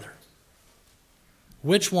son's brother?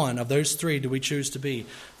 Which one of those three do we choose to be?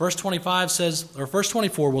 Verse 25 says, or verse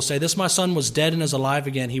 24 will say, this my son was dead and is alive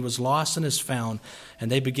again. He was lost and is found.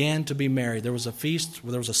 And they began to be merry. There was a feast,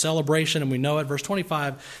 there was a celebration, and we know it. Verse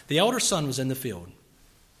 25, the elder son was in the field.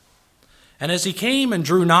 And as he came and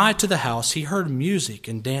drew nigh to the house, he heard music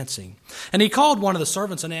and dancing. And he called one of the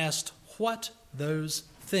servants and asked what those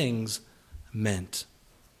things meant.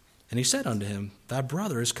 And he said unto him, thy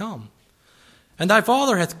brother is come. And thy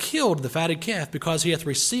father hath killed the fatted calf, because he hath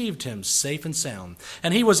received him safe and sound.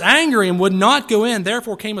 And he was angry and would not go in.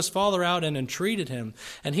 Therefore came his father out and entreated him.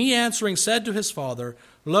 And he answering said to his father,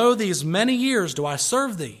 lo, these many years do I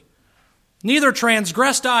serve thee. Neither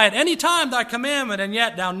transgressed I at any time thy commandment, and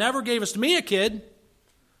yet thou never gavest me a kid.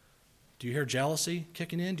 Do you hear jealousy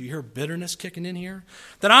kicking in? Do you hear bitterness kicking in here?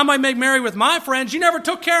 That I might make merry with my friends. You never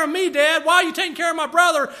took care of me, Dad. Why are you taking care of my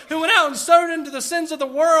brother who went out and sowed into the sins of the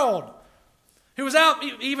world? Who was out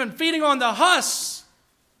even feeding on the husks?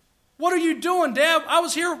 What are you doing, Dad? I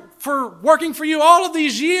was here for working for you all of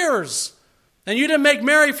these years, and you didn't make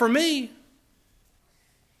merry for me.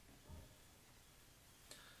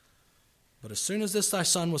 But as soon as this thy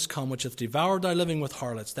son was come, which hath devoured thy living with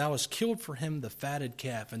harlots, thou hast killed for him the fatted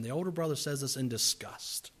calf. And the older brother says this in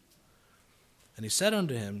disgust. And he said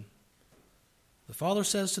unto him, the father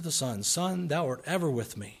says to the son, son, thou art ever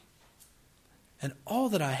with me, and all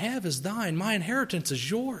that I have is thine. My inheritance is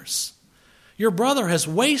yours. Your brother has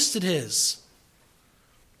wasted his.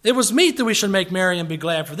 It was meet that we should make merry and be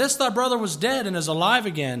glad. For this thy brother was dead and is alive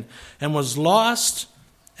again, and was lost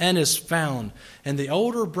and is found. And the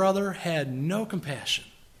older brother had no compassion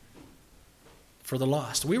for the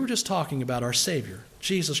lost. We were just talking about our Savior,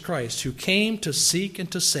 Jesus Christ, who came to seek and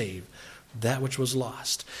to save that which was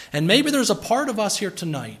lost. And maybe there's a part of us here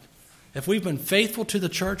tonight, if we've been faithful to the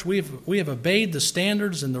church, we have obeyed the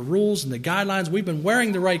standards and the rules and the guidelines, we've been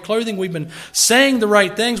wearing the right clothing, we've been saying the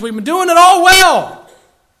right things, we've been doing it all well.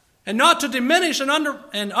 And not to diminish and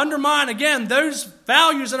undermine, again, those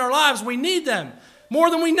values in our lives, we need them. More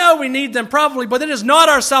than we know we need them probably, but it is not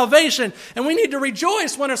our salvation. And we need to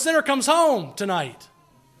rejoice when a sinner comes home tonight.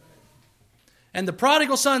 And the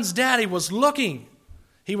prodigal son's daddy was looking.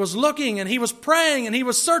 He was looking and he was praying and he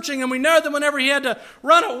was searching. And we know that whenever he had to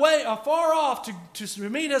run away far off to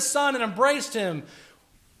meet his son and embraced him,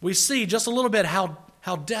 we see just a little bit how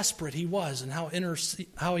desperate he was and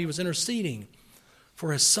how he was interceding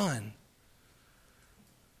for his son.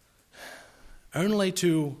 Only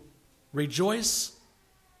to rejoice,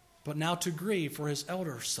 but now to grieve for his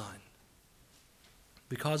elder son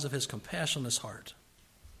because of his compassionless heart.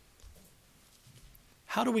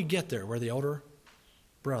 How do we get there where the older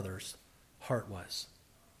brother's heart was?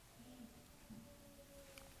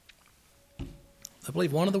 I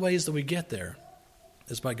believe one of the ways that we get there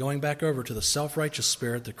is by going back over to the self-righteous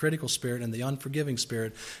spirit, the critical spirit, and the unforgiving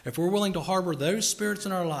spirit. If we're willing to harbor those spirits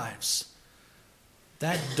in our lives,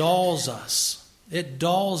 that dulls us. It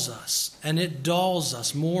dulls us, and it dulls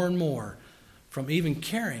us more and more from even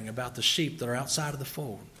caring about the sheep that are outside of the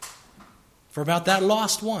fold, for about that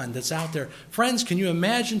lost one that's out there. Friends, can you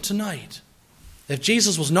imagine tonight if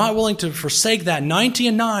Jesus was not willing to forsake that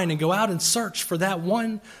 99 and go out and search for that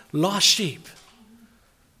one lost sheep?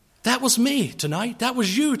 That was me tonight. That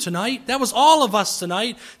was you tonight. That was all of us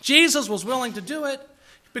tonight. Jesus was willing to do it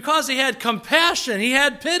because he had compassion. He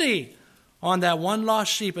had pity on that one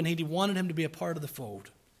lost sheep, and he wanted him to be a part of the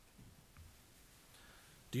fold.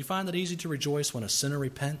 Do you find it easy to rejoice when a sinner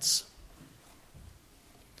repents?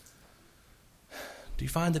 Do you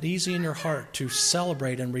find it easy in your heart to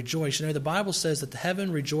celebrate and rejoice? You know, the Bible says that the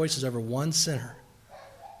heaven rejoices over one sinner.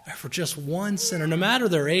 For just one sinner, no matter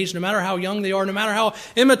their age, no matter how young they are, no matter how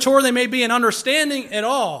immature they may be in understanding at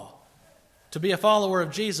all, to be a follower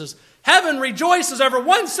of Jesus, heaven rejoices over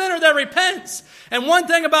one sinner that repents. And one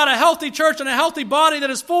thing about a healthy church and a healthy body that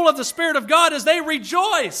is full of the Spirit of God is they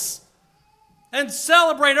rejoice and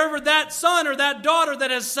celebrate over that son or that daughter that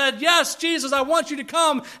has said, yes, Jesus, I want you to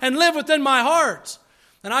come and live within my heart.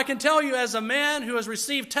 And I can tell you, as a man who has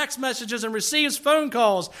received text messages and receives phone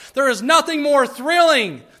calls, there is nothing more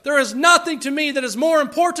thrilling. There is nothing to me that is more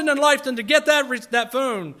important in life than to get that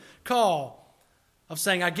phone call of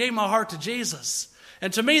saying, I gave my heart to Jesus.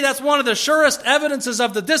 And to me, that's one of the surest evidences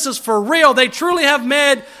of that this is for real. They truly have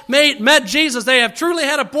met Jesus. They have truly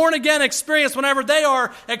had a born-again experience whenever they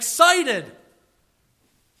are excited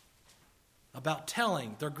about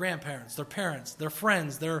telling their grandparents, their parents, their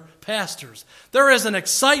friends, their pastors. There is an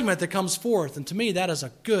excitement that comes forth, and to me that is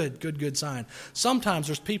a good sign. Sometimes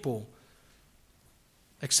there's people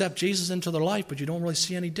accept Jesus into their life, but you don't really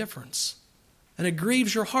see any difference. And it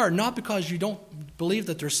grieves your heart, not because you don't believe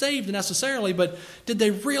that they're saved necessarily, but did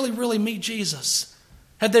they really meet Jesus?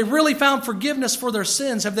 Had they really found forgiveness for their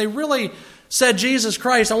sins? Have they really said, Jesus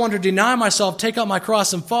Christ, I want to deny myself, take up my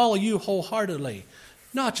cross, and follow you wholeheartedly?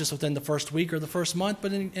 Not just within the first week or the first month,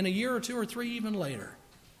 but in a year or two or three even later.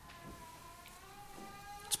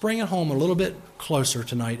 Let's bring it home a little bit closer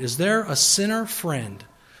tonight. Is there a sinner friend?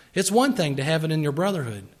 It's one thing to have it in your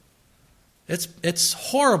brotherhood. It's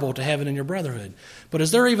horrible to have it in your brotherhood. But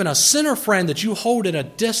is there even a sinner friend that you hold at a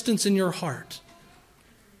distance in your heart?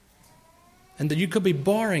 And that you could be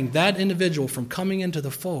barring that individual from coming into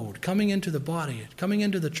the fold, coming into the body, coming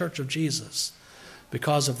into the church of Jesus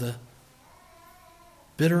because of the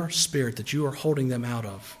bitter spirit that you are holding them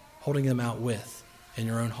out with in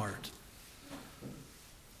your own heart.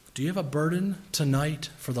 Do you have a burden tonight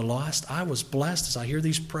for the lost? I was blessed as I hear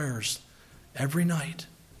these prayers every night.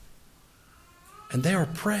 And they are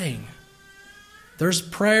praying. There's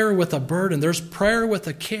prayer with a burden. There's prayer with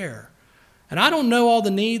a care. And I don't know all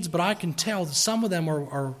the needs, but I can tell that some of them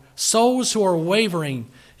are souls who are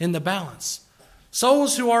wavering in the balance.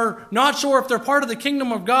 Souls who are not sure if they're part of the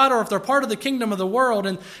kingdom of God or if they're part of the kingdom of the world.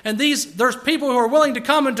 And there's people who are willing to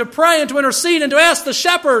come and to pray and to intercede and to ask the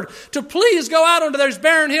shepherd to please go out onto those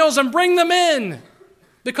barren hills and bring them in.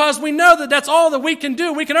 Because we know that that's all that we can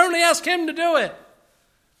do. We can only ask him to do it.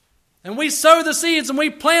 And we sow the seeds and we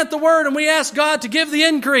plant the word and we ask God to give the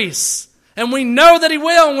increase. And we know that he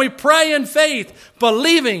will, and we pray in faith,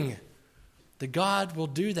 believing that God will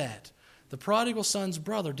do that. The prodigal son's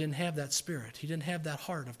brother didn't have that spirit. He didn't have that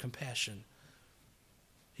heart of compassion.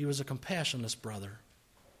 He was a compassionless brother.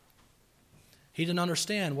 He didn't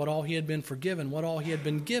understand what all he had been forgiven, what all he had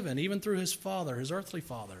been given, even through his father, his earthly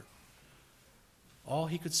father. All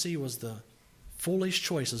he could see was the foolish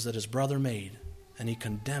choices that his brother made, and he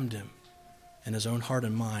condemned him in his own heart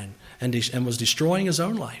and mind, and was destroying his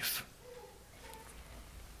own life.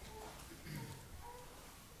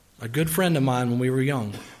 A good friend of mine when we were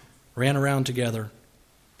young ran around together.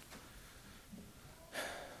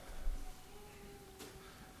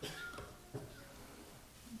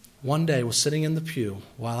 One day was sitting in the pew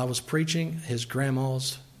while I was preaching his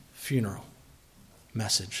grandma's funeral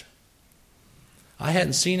message. I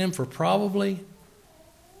hadn't seen him for probably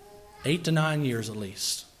 8 to 9 years at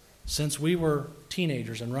least, since we were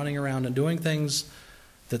teenagers and running around and doing things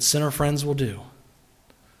that sinner friends will do.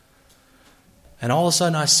 And all of a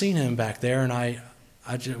sudden I seen him back there, and I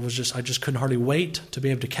just couldn't hardly wait to be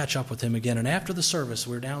able to catch up with him again. And after the service,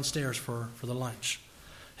 we were downstairs for the lunch.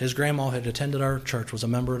 His grandma had attended our church, was a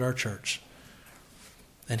member at our church.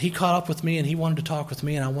 And he caught up with me, and he wanted to talk with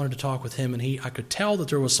me, and I wanted to talk with him. And I could tell that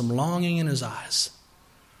there was some longing in his eyes.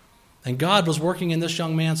 And God was working in this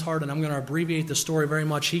young man's heart, and I'm going to abbreviate the story very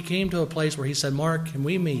much. He came to a place where he said, Mark, can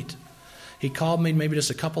we meet? He called me maybe just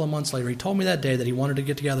a couple of months later. He told me that day that he wanted to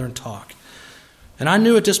get together and talk. And I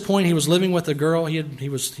knew at this point he was living with a girl. He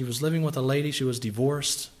was living with a lady. She was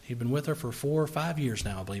divorced. He'd been with her for 4 or 5 years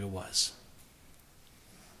now, I believe it was.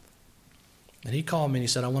 And he called me and he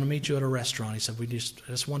said, I want to meet you at a restaurant. He said,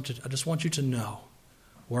 I just want you to know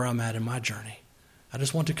where I'm at in my journey. I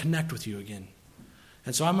just want to connect with you again.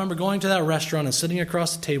 And so I remember going to that restaurant and sitting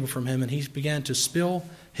across the table from him, and he began to spill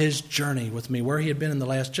his journey with me, where he had been in the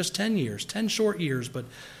last just 10 years, 10 short years, but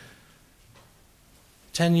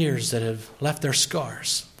 10 years that have left their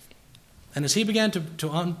scars. And as he began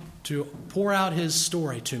to pour out his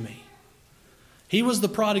story to me, he was the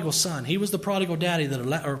prodigal son. He was the prodigal daddy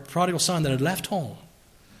prodigal son that had left home.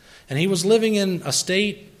 And he was living in a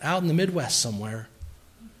state out in the Midwest somewhere.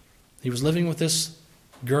 He was living with this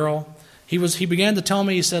girl. He began to tell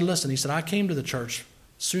me, he said, listen, he said, I came to the church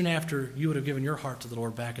soon after you would have given your heart to the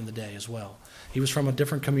Lord back in the day as well. He was from a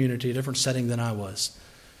different community, a different setting than I was.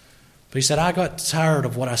 But he said, I got tired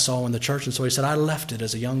of what I saw in the church, and so he said, I left it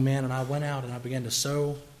as a young man, and I went out and I began to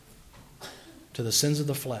sow to the sins of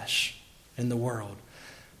the flesh in the world.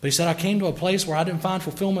 But he said, I came to a place where I didn't find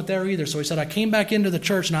fulfillment there either. So he said, I came back into the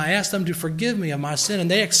church, and I asked them to forgive me of my sin, and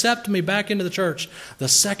they accepted me back into the church the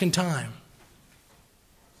second time.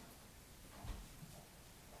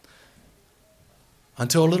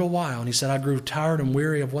 Until a little while, and he said, I grew tired and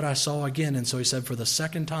weary of what I saw again, and so he said, for the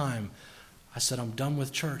second time, I said, I'm done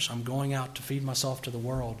with church. I'm going out to feed myself to the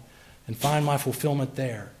world and find my fulfillment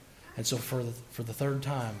there. And so for the third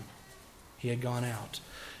time, he had gone out.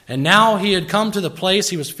 And now he had come to the place,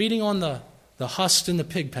 he was feeding on the husks in the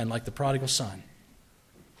pig pen like the prodigal son.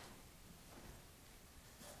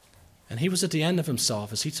 And he was at the end of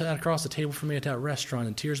himself as he sat across the table from me at that restaurant,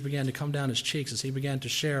 and tears began to come down his cheeks as he began to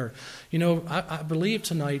share. You know, I believe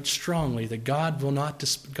tonight strongly that God will not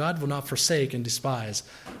forsake and despise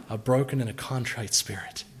a broken and a contrite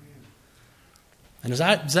spirit. And as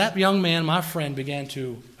that young man, my friend, began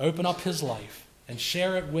to open up his life and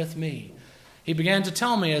share it with me, he began to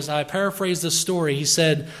tell me, as I paraphrase this story, he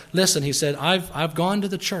said, listen, he said, I've gone to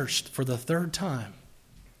the church for the third time.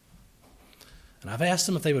 And I've asked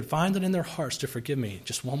them if they would find it in their hearts to forgive me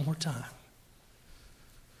just one more time.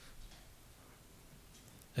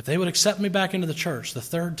 If they would accept me back into the church the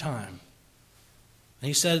third time. And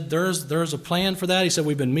he said, there's a plan for that. He said,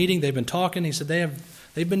 we've been meeting, they've been talking. He said,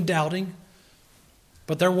 they've been doubting,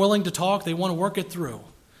 but they're willing to talk. They want to work it through.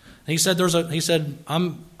 And he said,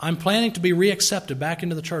 I'm planning to be reaccepted back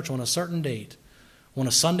into the church on a certain date, on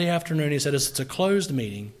a Sunday afternoon. He said, it's a closed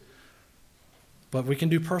meeting, but we can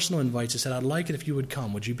do personal invites. He said, I'd like it if you would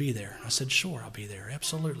come. Would you be there? I said, sure, I'll be there.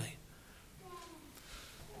 Absolutely.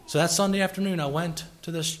 So that Sunday afternoon, I went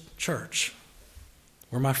to this church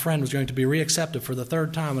where my friend was going to be reaccepted for the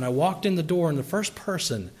third time. And I walked in the door, and the first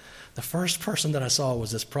person that I saw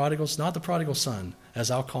was this not the prodigal son,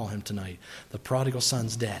 as I'll call him tonight, the prodigal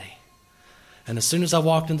son's daddy. And as soon as I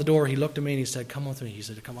walked in the door, he looked at me and he said, come with me. He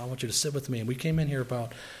said, come, I want you to sit with me. And we came in here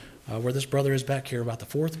about where this brother is back here, about the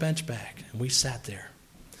fourth bench back, and we sat there.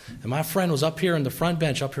 And my friend was up here in the front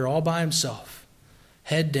bench, up here all by himself,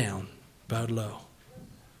 head down, bowed low.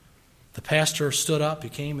 The pastor stood up, he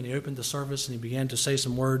came and he opened the service and he began to say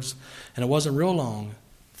some words, and it wasn't real long.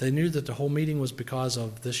 They knew that the whole meeting was because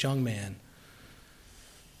of this young man.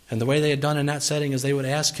 And the way they had done in that setting is they would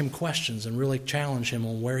ask him questions and really challenge him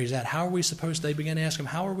on where he's at. They began to ask him,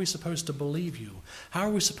 how are we supposed to believe you? How are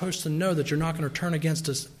we supposed to know that you're not going to turn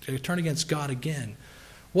against God again?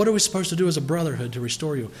 What are we supposed to do as a brotherhood to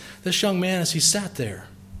restore you? This young man, as he sat there,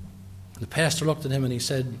 the pastor looked at him and he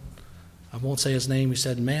said, I won't say his name, he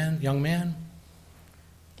said, young man,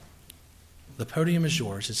 the podium is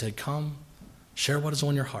yours. He said, come, share what is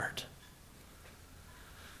on your heart.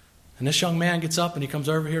 And this young man gets up and he comes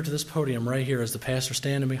over here to this podium right here as the pastor's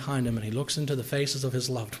standing behind him, and he looks into the faces of his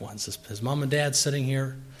loved ones. His mom and dad sitting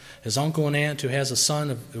here, his uncle and aunt who has a son,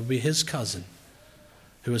 it would be his cousin,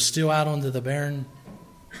 who is still out on the barren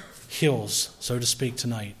hills, so to speak,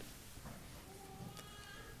 tonight.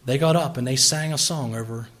 They got up and they sang a song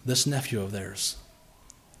over this nephew of theirs.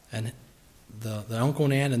 And the uncle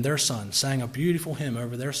and aunt and their son sang a beautiful hymn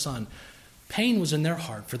over their son. Pain was in their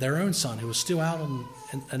heart for their own son who was still out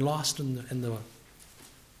and lost in the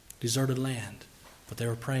deserted land. But they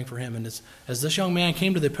were praying for him. And as this young man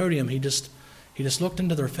came to the podium, he just looked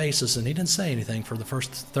into their faces and he didn't say anything for the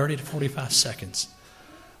first 30 to 45 seconds.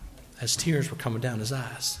 As tears were coming down his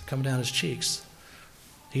eyes, coming down his cheeks,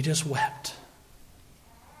 he just wept.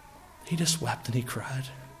 He just wept and he cried.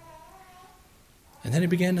 And then he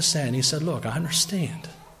began to say, and he said, look, I understand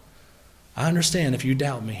if you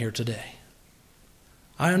doubt me here today.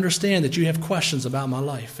 I understand that you have questions about my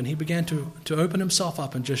life. And he began to open himself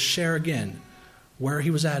up and just share again where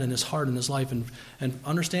he was at in his heart and his life, and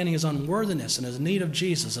understanding his unworthiness and his need of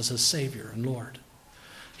Jesus as his Savior and Lord.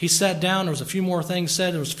 He sat down. There was a few more things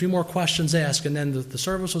said. There was a few more questions asked. And then the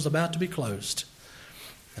service was about to be closed.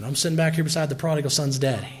 And I'm sitting back here beside the prodigal son's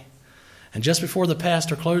daddy. And just before the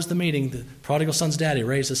pastor closed the meeting, the prodigal son's daddy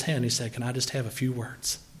raised his hand. He said, "Can I just have a few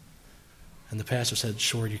words?" And the pastor said,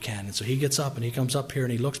 "Sure you can." And so he gets up and he comes up here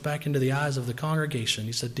and he looks back into the eyes of the congregation.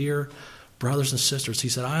 He said, "Dear brothers and sisters," he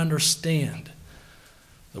said, "I understand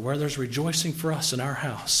that where there's rejoicing for us in our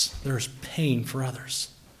house, there's pain for others.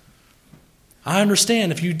 I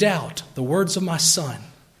understand if you doubt the words of my son."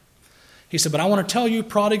 He said, "But I want to tell you,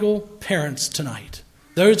 prodigal parents tonight,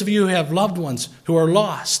 those of you who have loved ones who are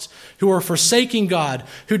lost, who are forsaking God,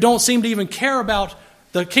 who don't seem to even care about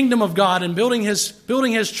the kingdom of God and building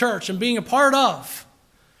his church and being a part of."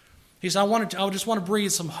 He said, I just want to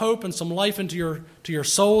breathe some hope and some life into your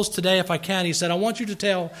souls today if I can. He said, I want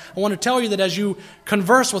to tell you that as you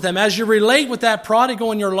converse with them, as you relate with that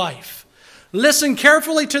prodigal in your life, listen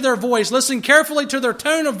carefully to their voice, listen carefully to their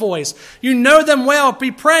tone of voice. You know them well,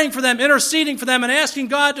 be praying for them, interceding for them, and asking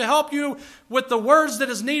God to help you with the words that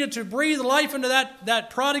is needed to breathe life into that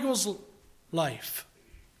prodigal's life.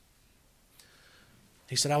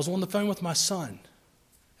 He said, I was on the phone with my son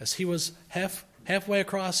as he was halfway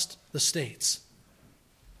across the states.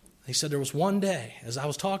 He said, there was one day, as I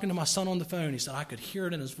was talking to my son on the phone, he said, I could hear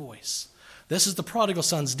it in his voice. This is the prodigal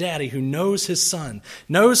son's daddy who knows his son,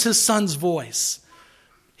 knows his son's voice.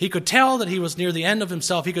 He could tell that he was near the end of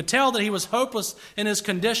himself. He could tell that he was hopeless in his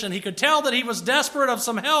condition. He could tell that he was desperate of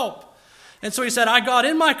some help. And so he said, I got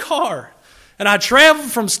in my car and I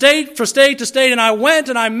traveled from state to state, and I went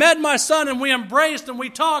and I met my son, and we embraced and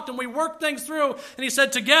we talked and we worked things through. And he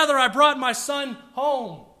said, together I brought my son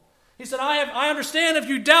home. He said, I understand if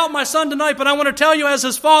you doubt my son tonight, but I want to tell you as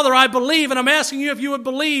his father, I believe, and I'm asking you if you would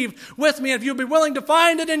believe with me, if you'd be willing to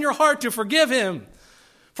find it in your heart to forgive him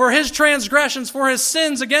for his transgressions, for his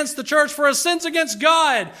sins against the church, for his sins against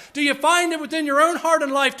God. Do you find it within your own heart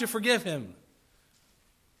and life to forgive him?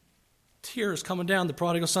 Tears coming down the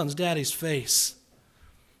prodigal son's daddy's face.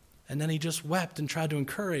 And then he just wept and tried to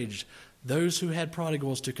encourage those who had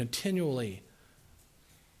prodigals to continually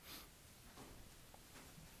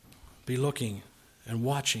be looking and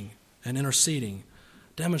watching and interceding.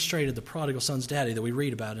 Demonstrated the prodigal son's daddy that we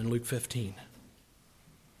read about in Luke 15.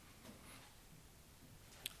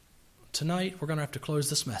 Tonight, we're going to have to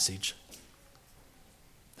close this message.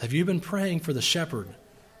 Have you been praying for the shepherd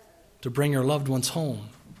to bring your loved ones home?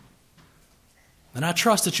 And I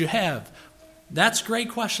trust that you have. That's a great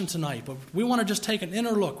question tonight, but we want to just take an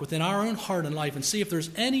inner look within our own heart and life and see if there's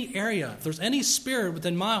any area, if there's any spirit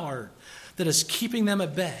within my heart that is keeping them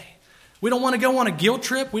at bay. We don't want to go on a guilt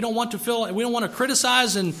trip. We don't want to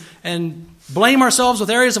criticize and blame ourselves with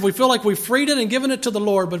areas if we feel like we've freed it and given it to the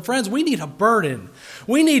Lord. But friends, we need a burden.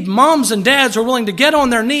 We need moms and dads who are willing to get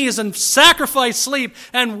on their knees and sacrifice sleep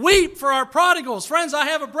and weep for our prodigals. Friends, I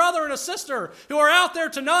have a brother and a sister who are out there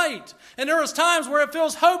tonight. And there is times where it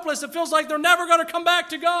feels hopeless. It feels like they're never going to come back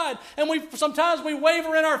to God. And sometimes we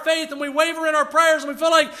waver in our faith and we waver in our prayers and we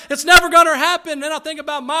feel like it's never going to happen. And I think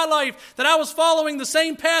about my life, that I was following the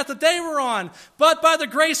same path that they were on, but by the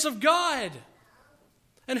grace of God.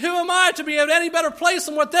 And who am I to be at any better place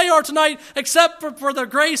than what they are tonight except for the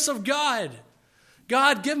grace of God?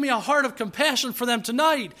 God, give me a heart of compassion for them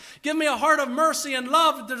tonight. Give me a heart of mercy and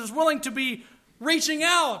love that is willing to be reaching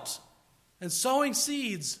out and sowing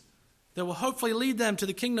seeds that will hopefully lead them to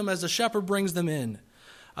the kingdom as the shepherd brings them in.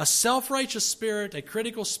 A self-righteous spirit, a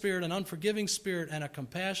critical spirit, an unforgiving spirit, and a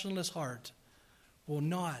compassionless heart will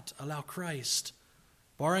not allow Christ,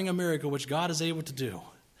 barring a miracle which God is able to do.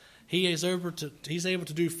 He's able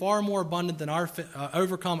to do far more abundant than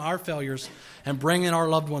overcome our failures and bring in our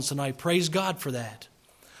loved ones tonight. Praise God for that.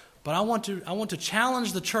 But I want to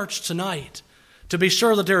challenge the church tonight to be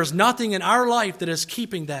sure that there is nothing in our life that is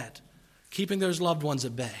keeping those loved ones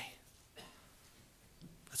at bay.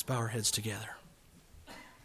 Let's bow our heads together.